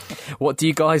here. What do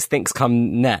you guys think's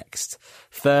come next?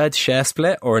 Third share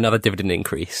split or another dividend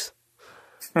increase?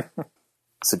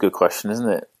 That's a good question, isn't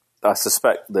it? I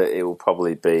suspect that it will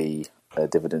probably be a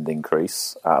dividend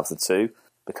increase out of the two,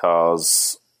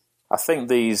 because I think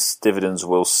these dividends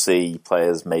will see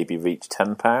players maybe reach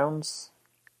 £10,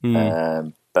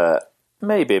 but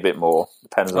maybe a bit more.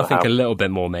 Depends on a little bit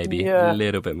more, maybe. Yeah, a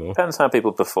little bit more. Depends how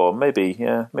people perform. Maybe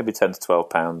 £10 to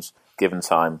 £12 given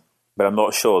time. But I'm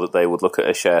not sure that they would look at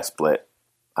a share split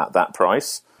at that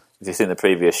price. If you think the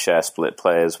previous share split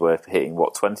players were hitting,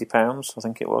 £20, I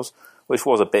think it was, which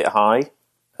was a bit high.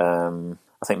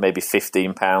 I think maybe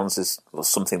 £15 or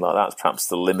something like that is perhaps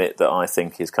the limit that I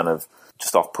think is kind of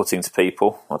just off-putting to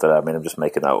people. I don't know. I mean, I'm just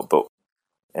making that up, but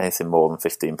anything more than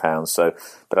 £15. So,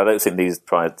 but I don't think these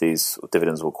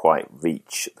dividends will quite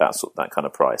reach that kind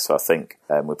of price. So I think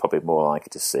we're probably more likely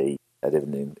to see a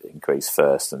dividend increase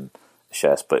first and a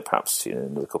share split perhaps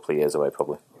another couple of years away,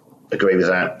 probably. Agree with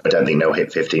that. I don't think they'll hit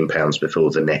 £15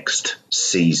 before the next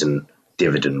season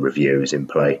dividend review is in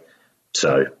play.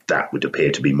 So that would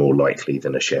appear to be more likely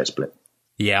than a share split.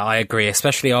 Yeah, I agree,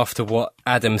 especially after what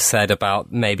Adam said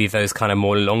about maybe those kind of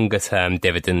more longer-term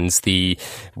dividends.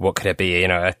 What could it be?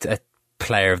 A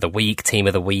player of the week, team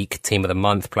of the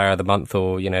month, player of the month,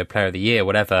 or, player of the year,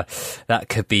 whatever. That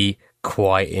could be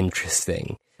quite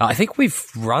interesting. I think we've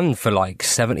run for like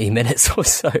 70 minutes or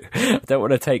so. I don't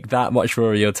want to take that much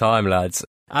more of your time, lads.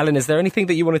 Alan, is there anything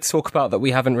that you wanted to talk about that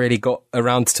we haven't really got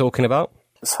around to talking about?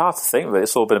 It's hard to think, but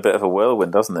it's all been a bit of a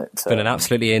whirlwind, hasn't it? It's been an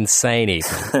absolutely insane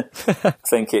evening. I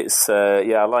think it's,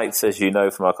 I like to, as you know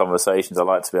from our conversations, I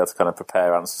like to be able to kind of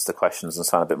prepare answers to questions and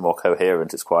sound a bit more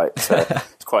coherent. It's quite tricky.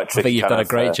 I think you've done a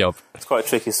great job. It's quite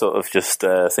tricky sort of just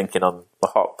thinking on the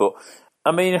hop. But,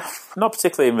 I mean, not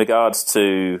particularly in regards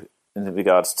to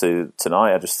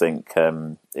tonight. I just think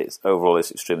overall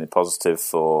it's extremely positive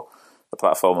for the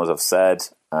platform, as I've said.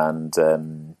 And,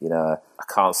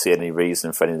 I can't see any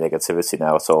reason for any negativity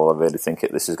now at all. I really think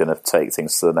this is going to take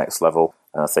things to the next level.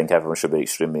 And I think everyone should be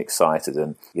extremely excited.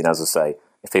 And, as I say,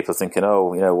 if people are thinking,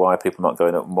 why are people not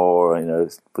going up more,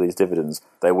 with these dividends?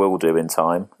 They will do in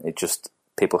time.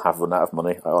 people have run out of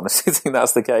money. I honestly think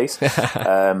that's the case.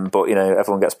 But,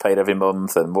 everyone gets paid every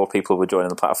month and more people will join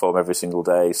the platform every single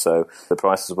day. So the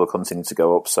prices will continue to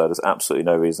go up. So there's absolutely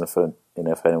no reason for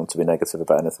anyone to be negative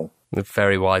about anything.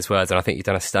 Very wise words. And I think you've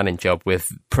done a stunning job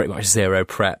with pretty much zero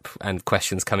prep and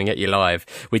questions coming at you live.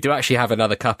 We do actually have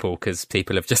another couple because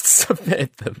people have just submitted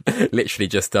them. Literally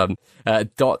just done.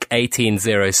 Doc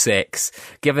 1806.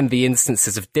 Given the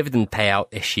instances of dividend payout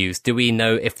issues, do we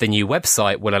know if the new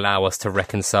website will allow us to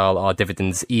reconcile our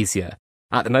dividends easier?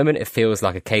 At the moment, it feels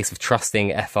like a case of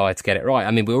trusting FI to get it right.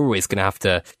 I mean, we're always going to have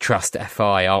to trust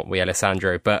FI, aren't we,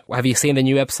 Alessandro? But have you seen the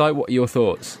new website? What are your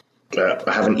thoughts?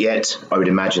 I haven't yet. I would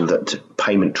imagine that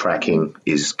payment tracking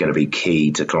is going to be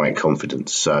key to client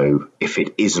confidence. So if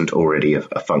it isn't already a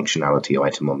functionality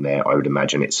item on there, I would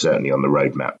imagine it's certainly on the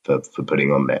roadmap for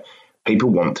putting on there. People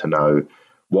want to know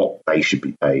what they should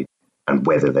be paid and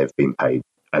whether they've been paid,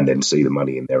 and then see the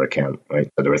money in their account, right?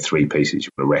 So there are three pieces.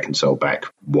 You want to reconcile back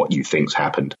what you think's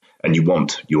happened, and you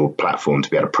want your platform to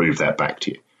be able to prove that back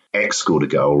to you. X scored a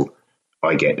goal.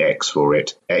 I get X for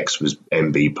it. X was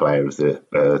MB player of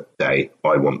the day.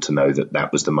 I want to know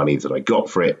that was the money that I got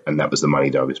for it, and that was the money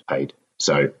that I was paid.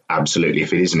 So absolutely,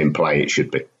 if it isn't in play, it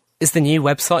should be. Is the new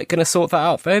website going to sort that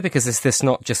out, though? Because is this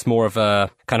not just more of a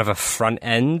kind of a front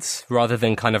end rather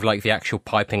than kind of like the actual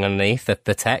piping underneath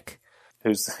the tech?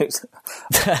 I'll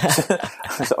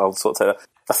sort of say that.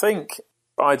 I think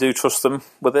I do trust them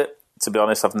with it. To be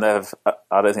honest, I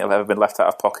don't think I've ever been left out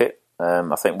of pocket.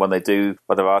 I think when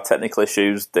there are technical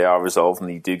issues, they are resolved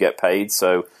and you do get paid.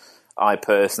 So I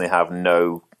personally have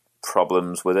no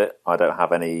problems with it. I don't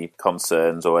have any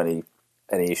concerns or any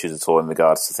issues at all in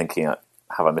regards to thinking,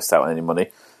 have I missed out on any money?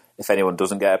 If anyone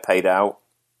doesn't get it paid out,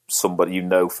 somebody,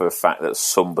 for a fact that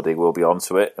somebody will be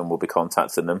onto it and will be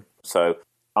contacting them. So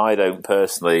I don't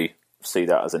personally see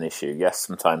that as an issue. Yes,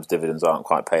 sometimes dividends aren't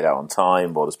quite paid out on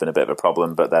time or there's been a bit of a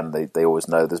problem, but then they always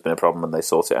know there's been a problem and they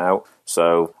sort it out.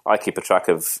 So I keep a track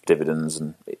of dividends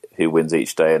and who wins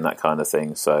each day and that kind of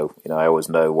thing. So, I always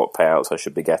know what payouts I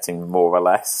should be getting, more or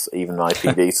less, even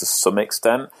IPD to some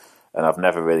extent. And I've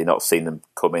never really not seen them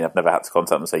come in. I've never had to contact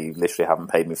them and say, you literally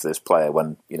haven't paid me for this player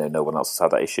when, no one else has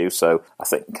had that issue. So I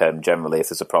think generally if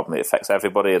there's a problem, it affects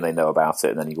everybody and they know about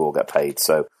it and then you all get paid.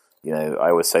 So, I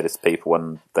always say this to people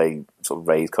when they sort of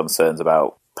raise concerns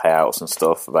about payouts and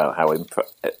stuff, about how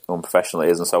unprofessional it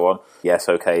is and so on. Yes,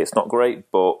 okay, it's not great,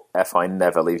 but FI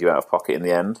never leaves you out of pocket in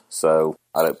the end. So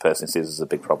I don't personally see this as a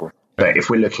big problem. But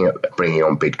if we're looking at bringing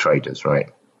on big traders,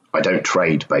 right, I don't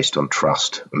trade based on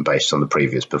trust and based on the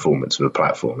previous performance of a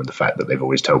platform and the fact that they've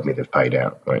always told me they've paid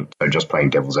out, right? So just playing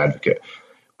devil's advocate,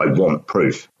 I want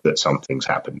proof that something's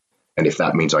happened. And if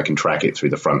that means I can track it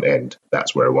through the front end,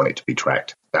 that's where I want it to be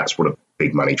tracked. That's what a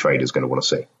big money trader is going to want to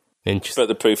see. Interesting. But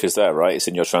the proof is there, right? It's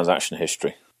in your transaction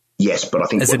history. Yes, but I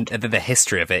think... As in the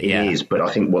history of it, yeah. It is, but I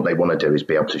think what they want to do is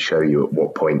be able to show you at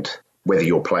what point, whether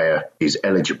your player is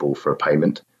eligible for a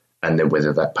payment, and then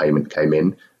whether that payment came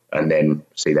in, and then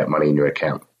see that money in your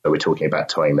account. So we're talking about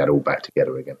tying that all back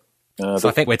together again. So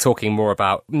I think we're talking more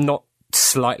about not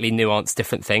slightly nuanced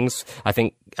different things. I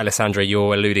think, Alessandro,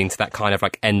 you're alluding to that kind of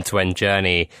like end-to-end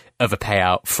journey of a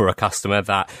payout for a customer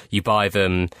that you buy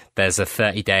them, there's a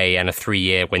 30-day and a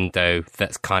 3-year window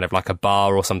that's kind of like a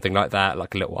bar or something like that,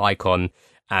 like a little icon,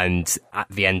 and at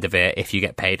the end of it, if you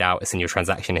get paid out, it's in your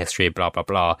transaction history, blah, blah,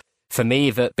 blah. For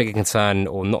me, the bigger concern,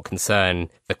 or not concern,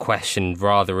 the question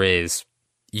rather is,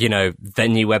 the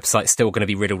new website's still going to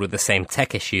be riddled with the same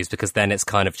tech issues, because then it's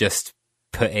kind of just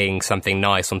putting something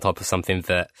nice on top of something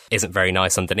that isn't very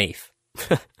nice underneath.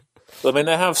 Well, I mean,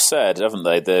 they have said, haven't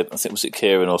they? I think was it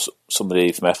Kieran or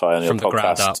somebody from FI on your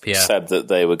podcast said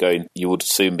that you would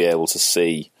soon be able to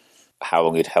see how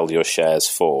long you'd held your shares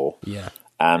for. Yeah.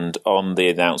 And on the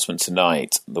announcement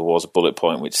tonight, there was a bullet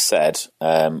point which said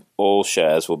all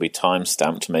shares will be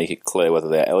time-stamped to make it clear whether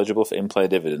they are eligible for in-play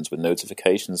dividends, with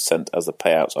notifications sent as the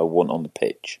payouts are won on the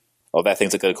pitch. Or they're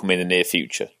things that are going to come in the near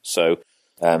future. So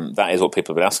that is what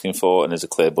people have been asking for, and there's a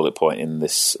clear bullet point in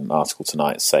this article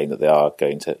tonight saying that they are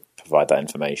going to provide that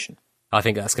information. I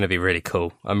think that's going to be really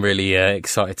cool. I'm really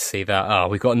excited to see that. Oh,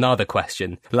 we've got another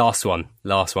question. Last one.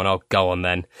 I'll go on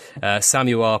then.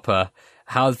 Samuel Harper,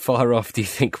 how far off do you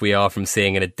think we are from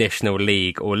seeing an additional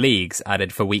league or leagues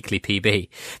added for weekly PB?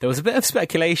 There was a bit of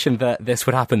speculation that this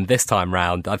would happen this time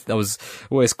round. I was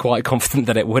always quite confident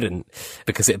that it wouldn't,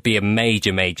 because it'd be a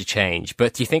major, major change.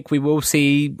 But do you think we will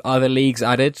see other leagues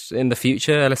added in the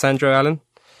future, Alessandro, Alan?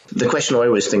 The question I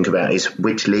always think about is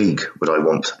which league would I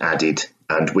want added,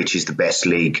 and which is the best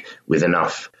league with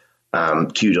enough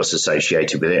kudos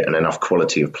associated with it and enough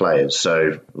quality of players.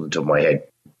 So, on the top of my head,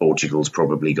 Portugal's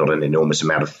probably got an enormous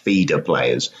amount of feeder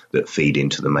players that feed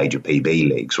into the major PB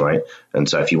leagues, right? And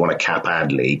so if you want a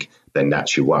cap-ad league, then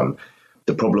that's your one.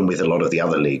 The problem with a lot of the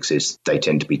other leagues is they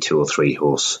tend to be 2 or 3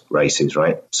 horse races,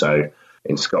 right? So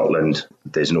in Scotland,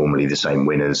 there's normally the same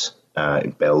winners.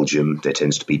 In Belgium, there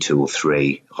tends to be 2 or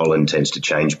 3. Holland tends to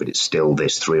change, but it's still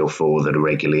this 3 or 4 that are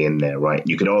regularly in there, right?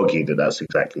 You could argue that that's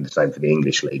exactly the same for the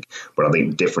English league, but I think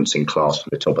the difference in class from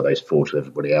the top of those 4 to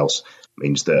everybody else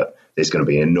means that there's going to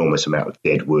be an enormous amount of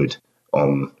dead wood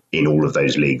in all of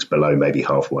those leagues below maybe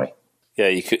halfway.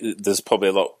 Yeah, there's probably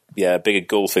a lot, bigger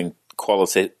gulf in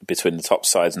quality between the top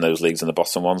sides in those leagues and the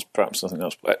bottom ones, perhaps. I think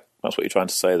that's what you're trying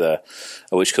to say there,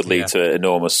 which could lead to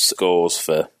enormous scores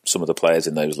for some of the players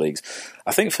in those leagues.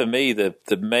 I think for me, the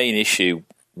main issue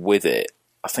with it,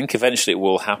 I think eventually it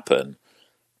will happen.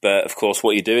 But of course,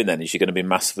 what you're doing then is you're going to be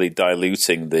massively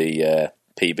diluting the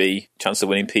PB, chance of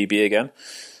winning PB again.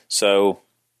 So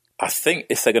I think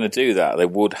if they're going to do that, they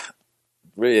would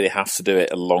really have to do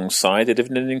it alongside a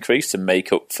dividend increase to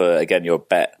make up for, again, your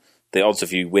bet. The odds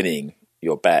of you winning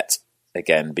your bet,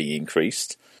 again, being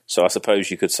increased. So I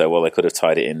suppose you could say, well, they could have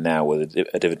tied it in now with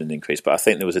a dividend increase, but I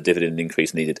think there was a dividend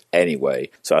increase needed anyway.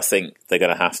 So I think they're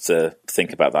going to have to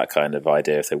think about that kind of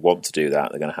idea. If they want to do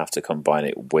that, they're going to have to combine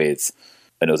it with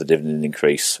another dividend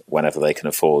increase whenever they can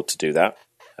afford to do that.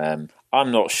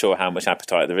 I'm not sure how much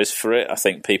appetite there is for it. I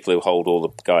think people who hold all the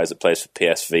guys that plays for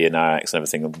PSV and Ajax and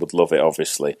everything would love it,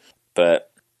 obviously.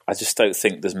 But I just don't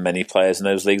think there's many players in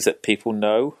those leagues that people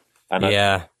know.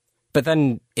 And but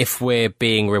then if we're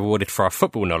being rewarded for our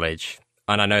football knowledge,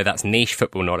 and I know that's niche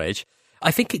football knowledge,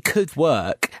 I think it could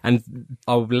work, and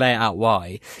I'll lay out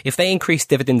why. If they increased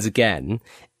dividends again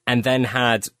and then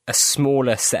had a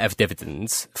smaller set of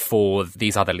dividends for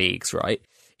these other leagues, right,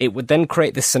 it would then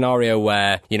create this scenario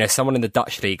where, someone in the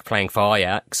Dutch league playing for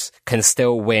Ajax can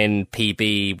still win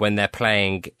PB when they're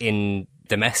playing in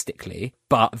domestically,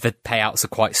 but the payouts are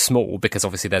quite small because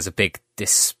obviously there's a big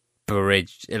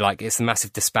it's a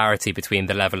massive disparity between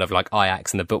the level of like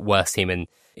Ajax and the worst team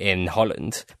in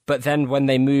Holland. But then when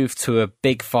they move to a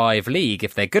Big 5 league,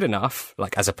 if they're good enough,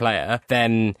 like as a player,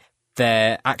 then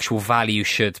their actual value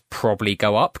should probably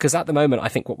go up. Because at the moment, I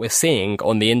think what we're seeing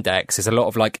on the index is a lot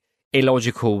of like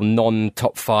illogical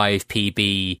non-top 5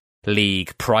 PB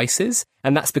league prices.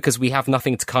 And that's because we have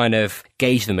nothing to kind of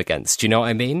gauge them against. Do you know what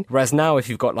I mean? Whereas now, if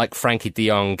you've got like Frankie de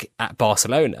Jong at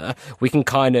Barcelona, we can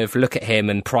kind of look at him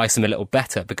and price him a little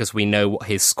better because we know what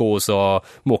his scores are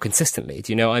more consistently.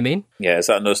 Do you know what I mean? Yeah, is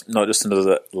that not just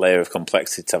another layer of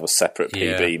complexity to have a separate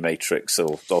PB matrix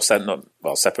or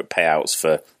separate payouts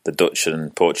for the Dutch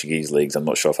and Portuguese leagues? I'm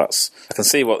not sure if that's... I can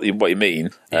see what you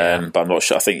mean, but I'm not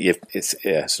sure. I think it's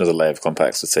another layer of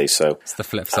complexity. So it's the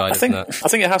flip side, I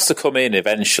think it has to come in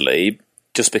eventually.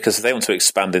 Just because if they want to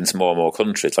expand into more and more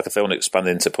countries, like if they want to expand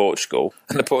into Portugal,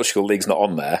 and the Portugal league's not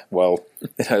on there, well,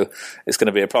 it's going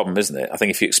to be a problem, isn't it? I think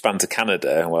if you expand to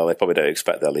Canada, well, they probably don't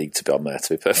expect their league to be on there,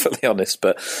 to be perfectly honest.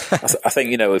 But I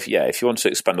think, if you want to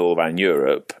expand all around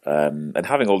Europe, and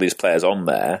having all these players on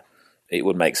there, it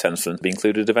would make sense for them to be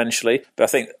included eventually.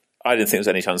 But I didn't think there was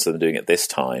any chance of them doing it this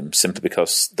time, simply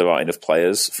because there aren't enough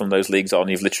players from those leagues on.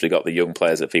 You've literally got the young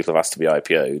players that people have asked to be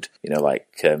IPO'd, like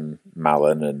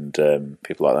Malen and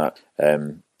people like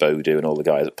that, Bodu and all the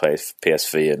guys that play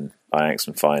PSV and Ajax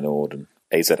and Feyenoord and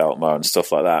AZ Alkmaar and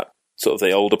stuff like that. Sort of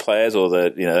the older players or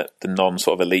the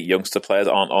non-sort of elite youngster players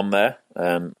aren't on there,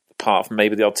 apart from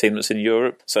maybe the odd team that's in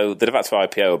Europe. So they'd have had to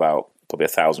IPO about probably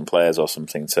 1,000 players or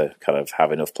something to kind of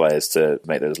have enough players to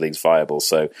make those leagues viable.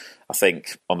 So I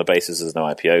think on the basis there's no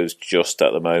IPOs just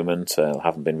at the moment,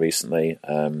 haven't been recently.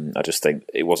 I just think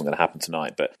it wasn't going to happen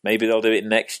tonight, but maybe they'll do it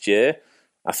next year.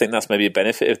 I think that's maybe a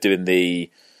benefit of doing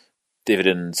the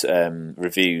dividend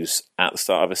reviews at the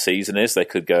start of a season is they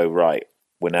could go, right,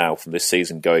 we're now from this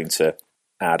season going to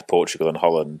add Portugal and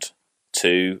Holland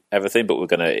to everything, but we're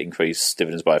going to increase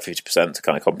dividends by 50% to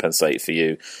kind of compensate for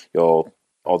your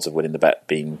odds of winning the bet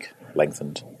being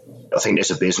lengthened. I think there's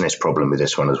a business problem with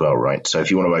this one as well, right? So if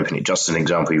you want to open it, just as an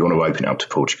example, you want to open it up to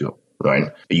Portugal,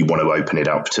 right? You want to open it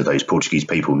up to those Portuguese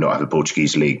people, not have a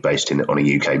Portuguese league based on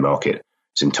a UK market.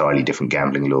 It's entirely different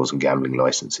gambling laws and gambling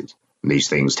licenses. And these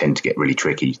things tend to get really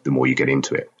tricky the more you get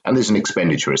into it. And there's an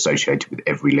expenditure associated with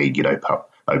every league you'd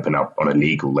open up on a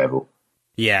legal level.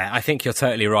 Yeah, I think you're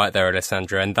totally right there,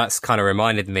 Ellisandro. And that's kind of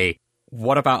reminded me,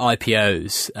 what about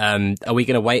IPOs? Are we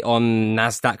going to wait on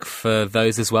NASDAQ for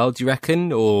those as well, do you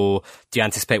reckon? Or do you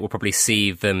anticipate we'll probably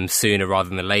see them sooner rather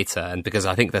than later? And because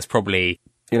I think there's probably,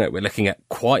 we're looking at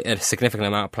quite a significant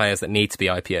amount of players that need to be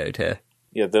IPO'd here.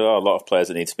 Yeah, there are a lot of players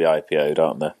that need to be IPO'd,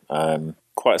 aren't there?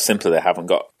 quite simply, they haven't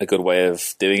got a good way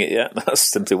of doing it yet. That's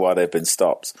simply why they've been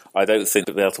stopped. I don't think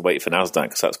that they'll have to wait for NASDAQ,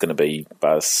 because that's going to be,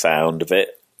 by the sound of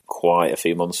it, quite a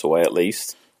few months away at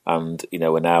least. And,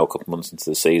 we're now a couple of months into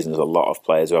the season. There's a lot of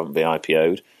players who haven't been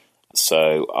IPO'd.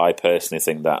 So I personally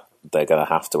think that they're going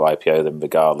to have to IPO them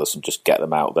regardless and just get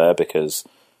them out there, because,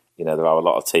 there are a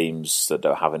lot of teams that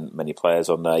don't have many players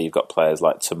on there. You've got players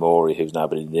like Tamori, who's now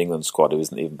been in the England squad, who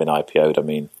hasn't even been IPO'd. I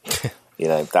mean,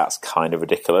 that's kind of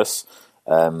ridiculous.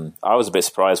 I was a bit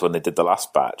surprised when they did the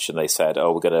last batch and they said,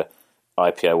 we're going to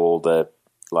IPO all the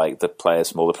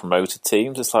players from all the promoted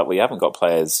teams. It's like, well, you haven't got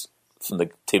players from the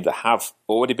teams that have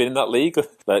already been in that league.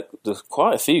 Like, there's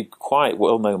quite a few quite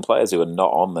well-known players who are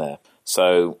not on there.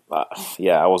 So,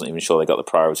 I wasn't even sure they got the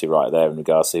priority right there in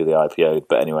regards to who they IPO'd.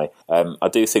 But anyway, I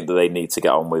do think that they need to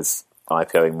get on with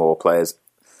IPOing more players.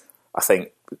 I think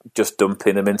just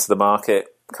dumping them into the market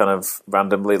kind of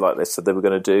randomly, like they said they were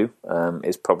going to do,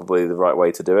 is probably the right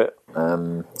way to do it.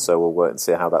 So we'll wait and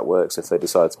see how that works if they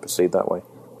decide to proceed that way.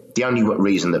 The only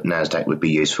reason that NASDAQ would be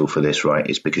useful for this, right,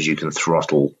 is because you can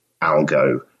throttle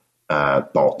algo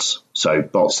bots. So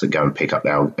bots that go and pick up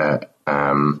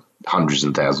hundreds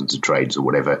and thousands of trades or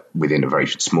whatever within a very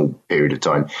small period of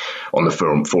time. On the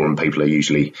forum, people are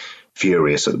usually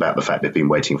furious about the fact they've been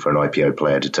waiting for an IPO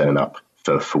player to turn up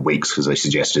for weeks because they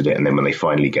suggested it, and then when they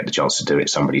finally get the chance to do it,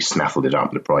 somebody snaffled it up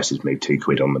and the prices moved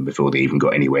 £2 on them before they even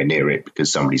got anywhere near it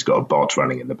because somebody's got a bot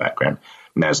running in the background.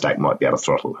 NASDAQ might be able to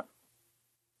throttle that.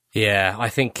 Yeah, I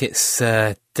think it's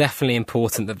definitely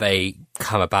important that they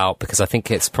come about, because I think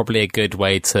it's probably a good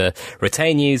way to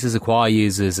retain users, acquire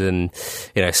users, and,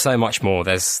 so much more.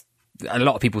 There's a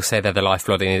lot of people say they're the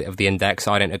lifeblood of the index.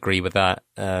 I don't agree with that.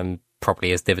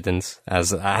 Probably as dividends,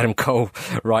 as Adam Cole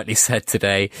rightly said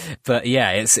today. But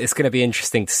yeah, it's going to be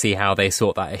interesting to see how they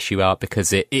sort that issue out,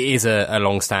 because it is a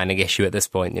long-standing issue at this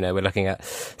point. We're looking at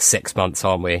 6 months,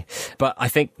 aren't we? But I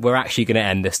think we're actually going to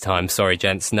end this time. Sorry,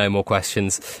 gents, no more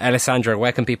questions. Ellisandro,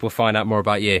 where can people find out more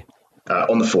about you?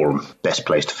 On the forum, best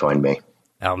place to find me.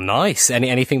 Oh, nice.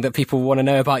 Anything that people want to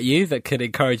know about you that could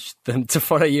encourage them to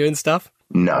follow you and stuff?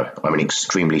 No, I'm an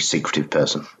extremely secretive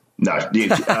person. No,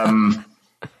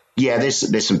 yeah,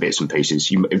 there's some bits and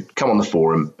pieces. You come on the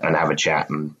forum and have a chat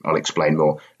and I'll explain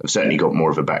more. I've certainly got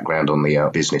more of a background on the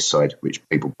business side, which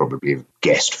people probably have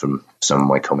guessed from some of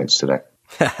my comments today.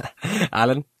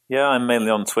 Alan? Yeah, I'm mainly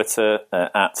on Twitter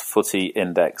at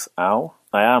FootyIndexAl.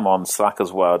 I am on Slack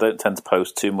as well. I don't tend to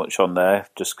post too much on there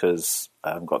just because I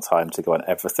haven't got time to go on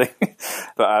everything.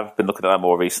 But I've been looking at that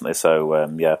more recently, so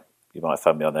you might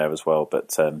find me on there as well.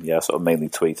 But I sort of mainly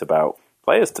tweet about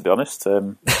players, to be honest.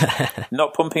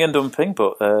 Not pumping and dumping,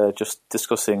 but just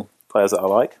discussing players that I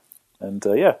like. And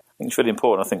I think it's really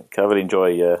important. I think I really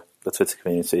enjoy the Twitter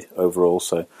community overall.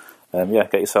 So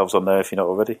get yourselves on there if you're not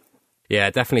already. Yeah,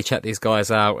 definitely check these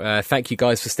guys out. Thank you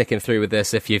guys for sticking through with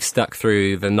this. If you've stuck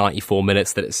through the 94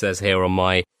 minutes that it says here on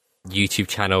my YouTube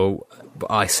channel,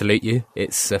 I salute you.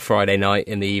 It's a Friday night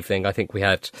in the evening. I think we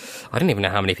had, I don't even know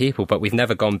how many people, but we've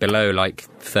never gone below like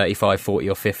 35, 40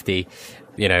 or 50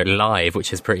 live,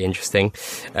 which is pretty interesting.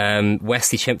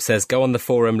 Westy Chimp says, go on the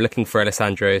forum looking for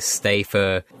Ellisandro, stay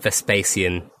for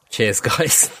Vespasian. Cheers,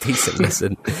 guys. Decent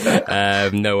listen.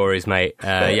 No worries, mate.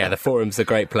 The forum's a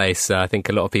great place. I think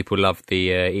a lot of people love the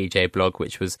EJ blog,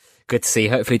 which was good to see.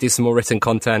 Hopefully do some more written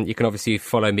content. You can obviously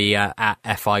follow me at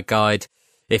FI Guide.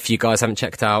 If you guys haven't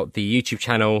checked out the YouTube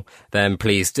channel, then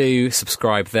please do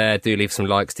subscribe there. Do leave some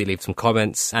likes, do leave some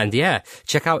comments. And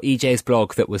check out EJ's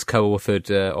blog that was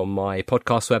co-authored on my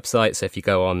podcast website. So if you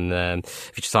go on,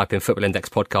 if you just type in Football Index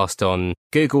Podcast on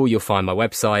Google, you'll find my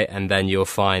website, and then you'll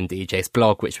find EJ's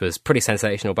blog, which was pretty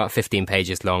sensational, about 15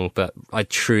 pages long, but I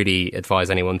truly advise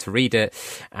anyone to read it.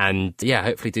 And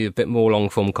hopefully do a bit more long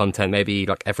form content, maybe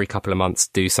like every couple of months,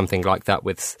 do something like that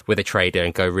with a trader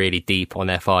and go really deep on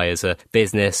FI as a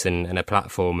business and a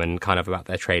platform, and kind of about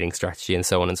their trading strategy and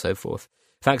so on and so forth.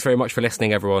 Thanks very much for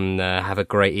listening, everyone. Have a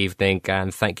great evening,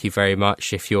 and thank you very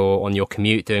much if you're on your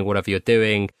commute doing whatever you're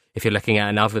doing. If you're looking at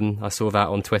an oven, I saw that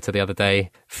on Twitter the other day.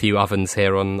 A few ovens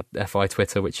here on FI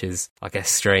Twitter, which is, I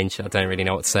guess, strange. I don't really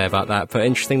know what to say about that, but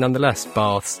interesting nonetheless.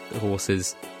 Baths,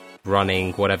 horses,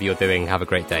 running, whatever you're doing, have a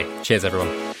great day. Cheers, everyone.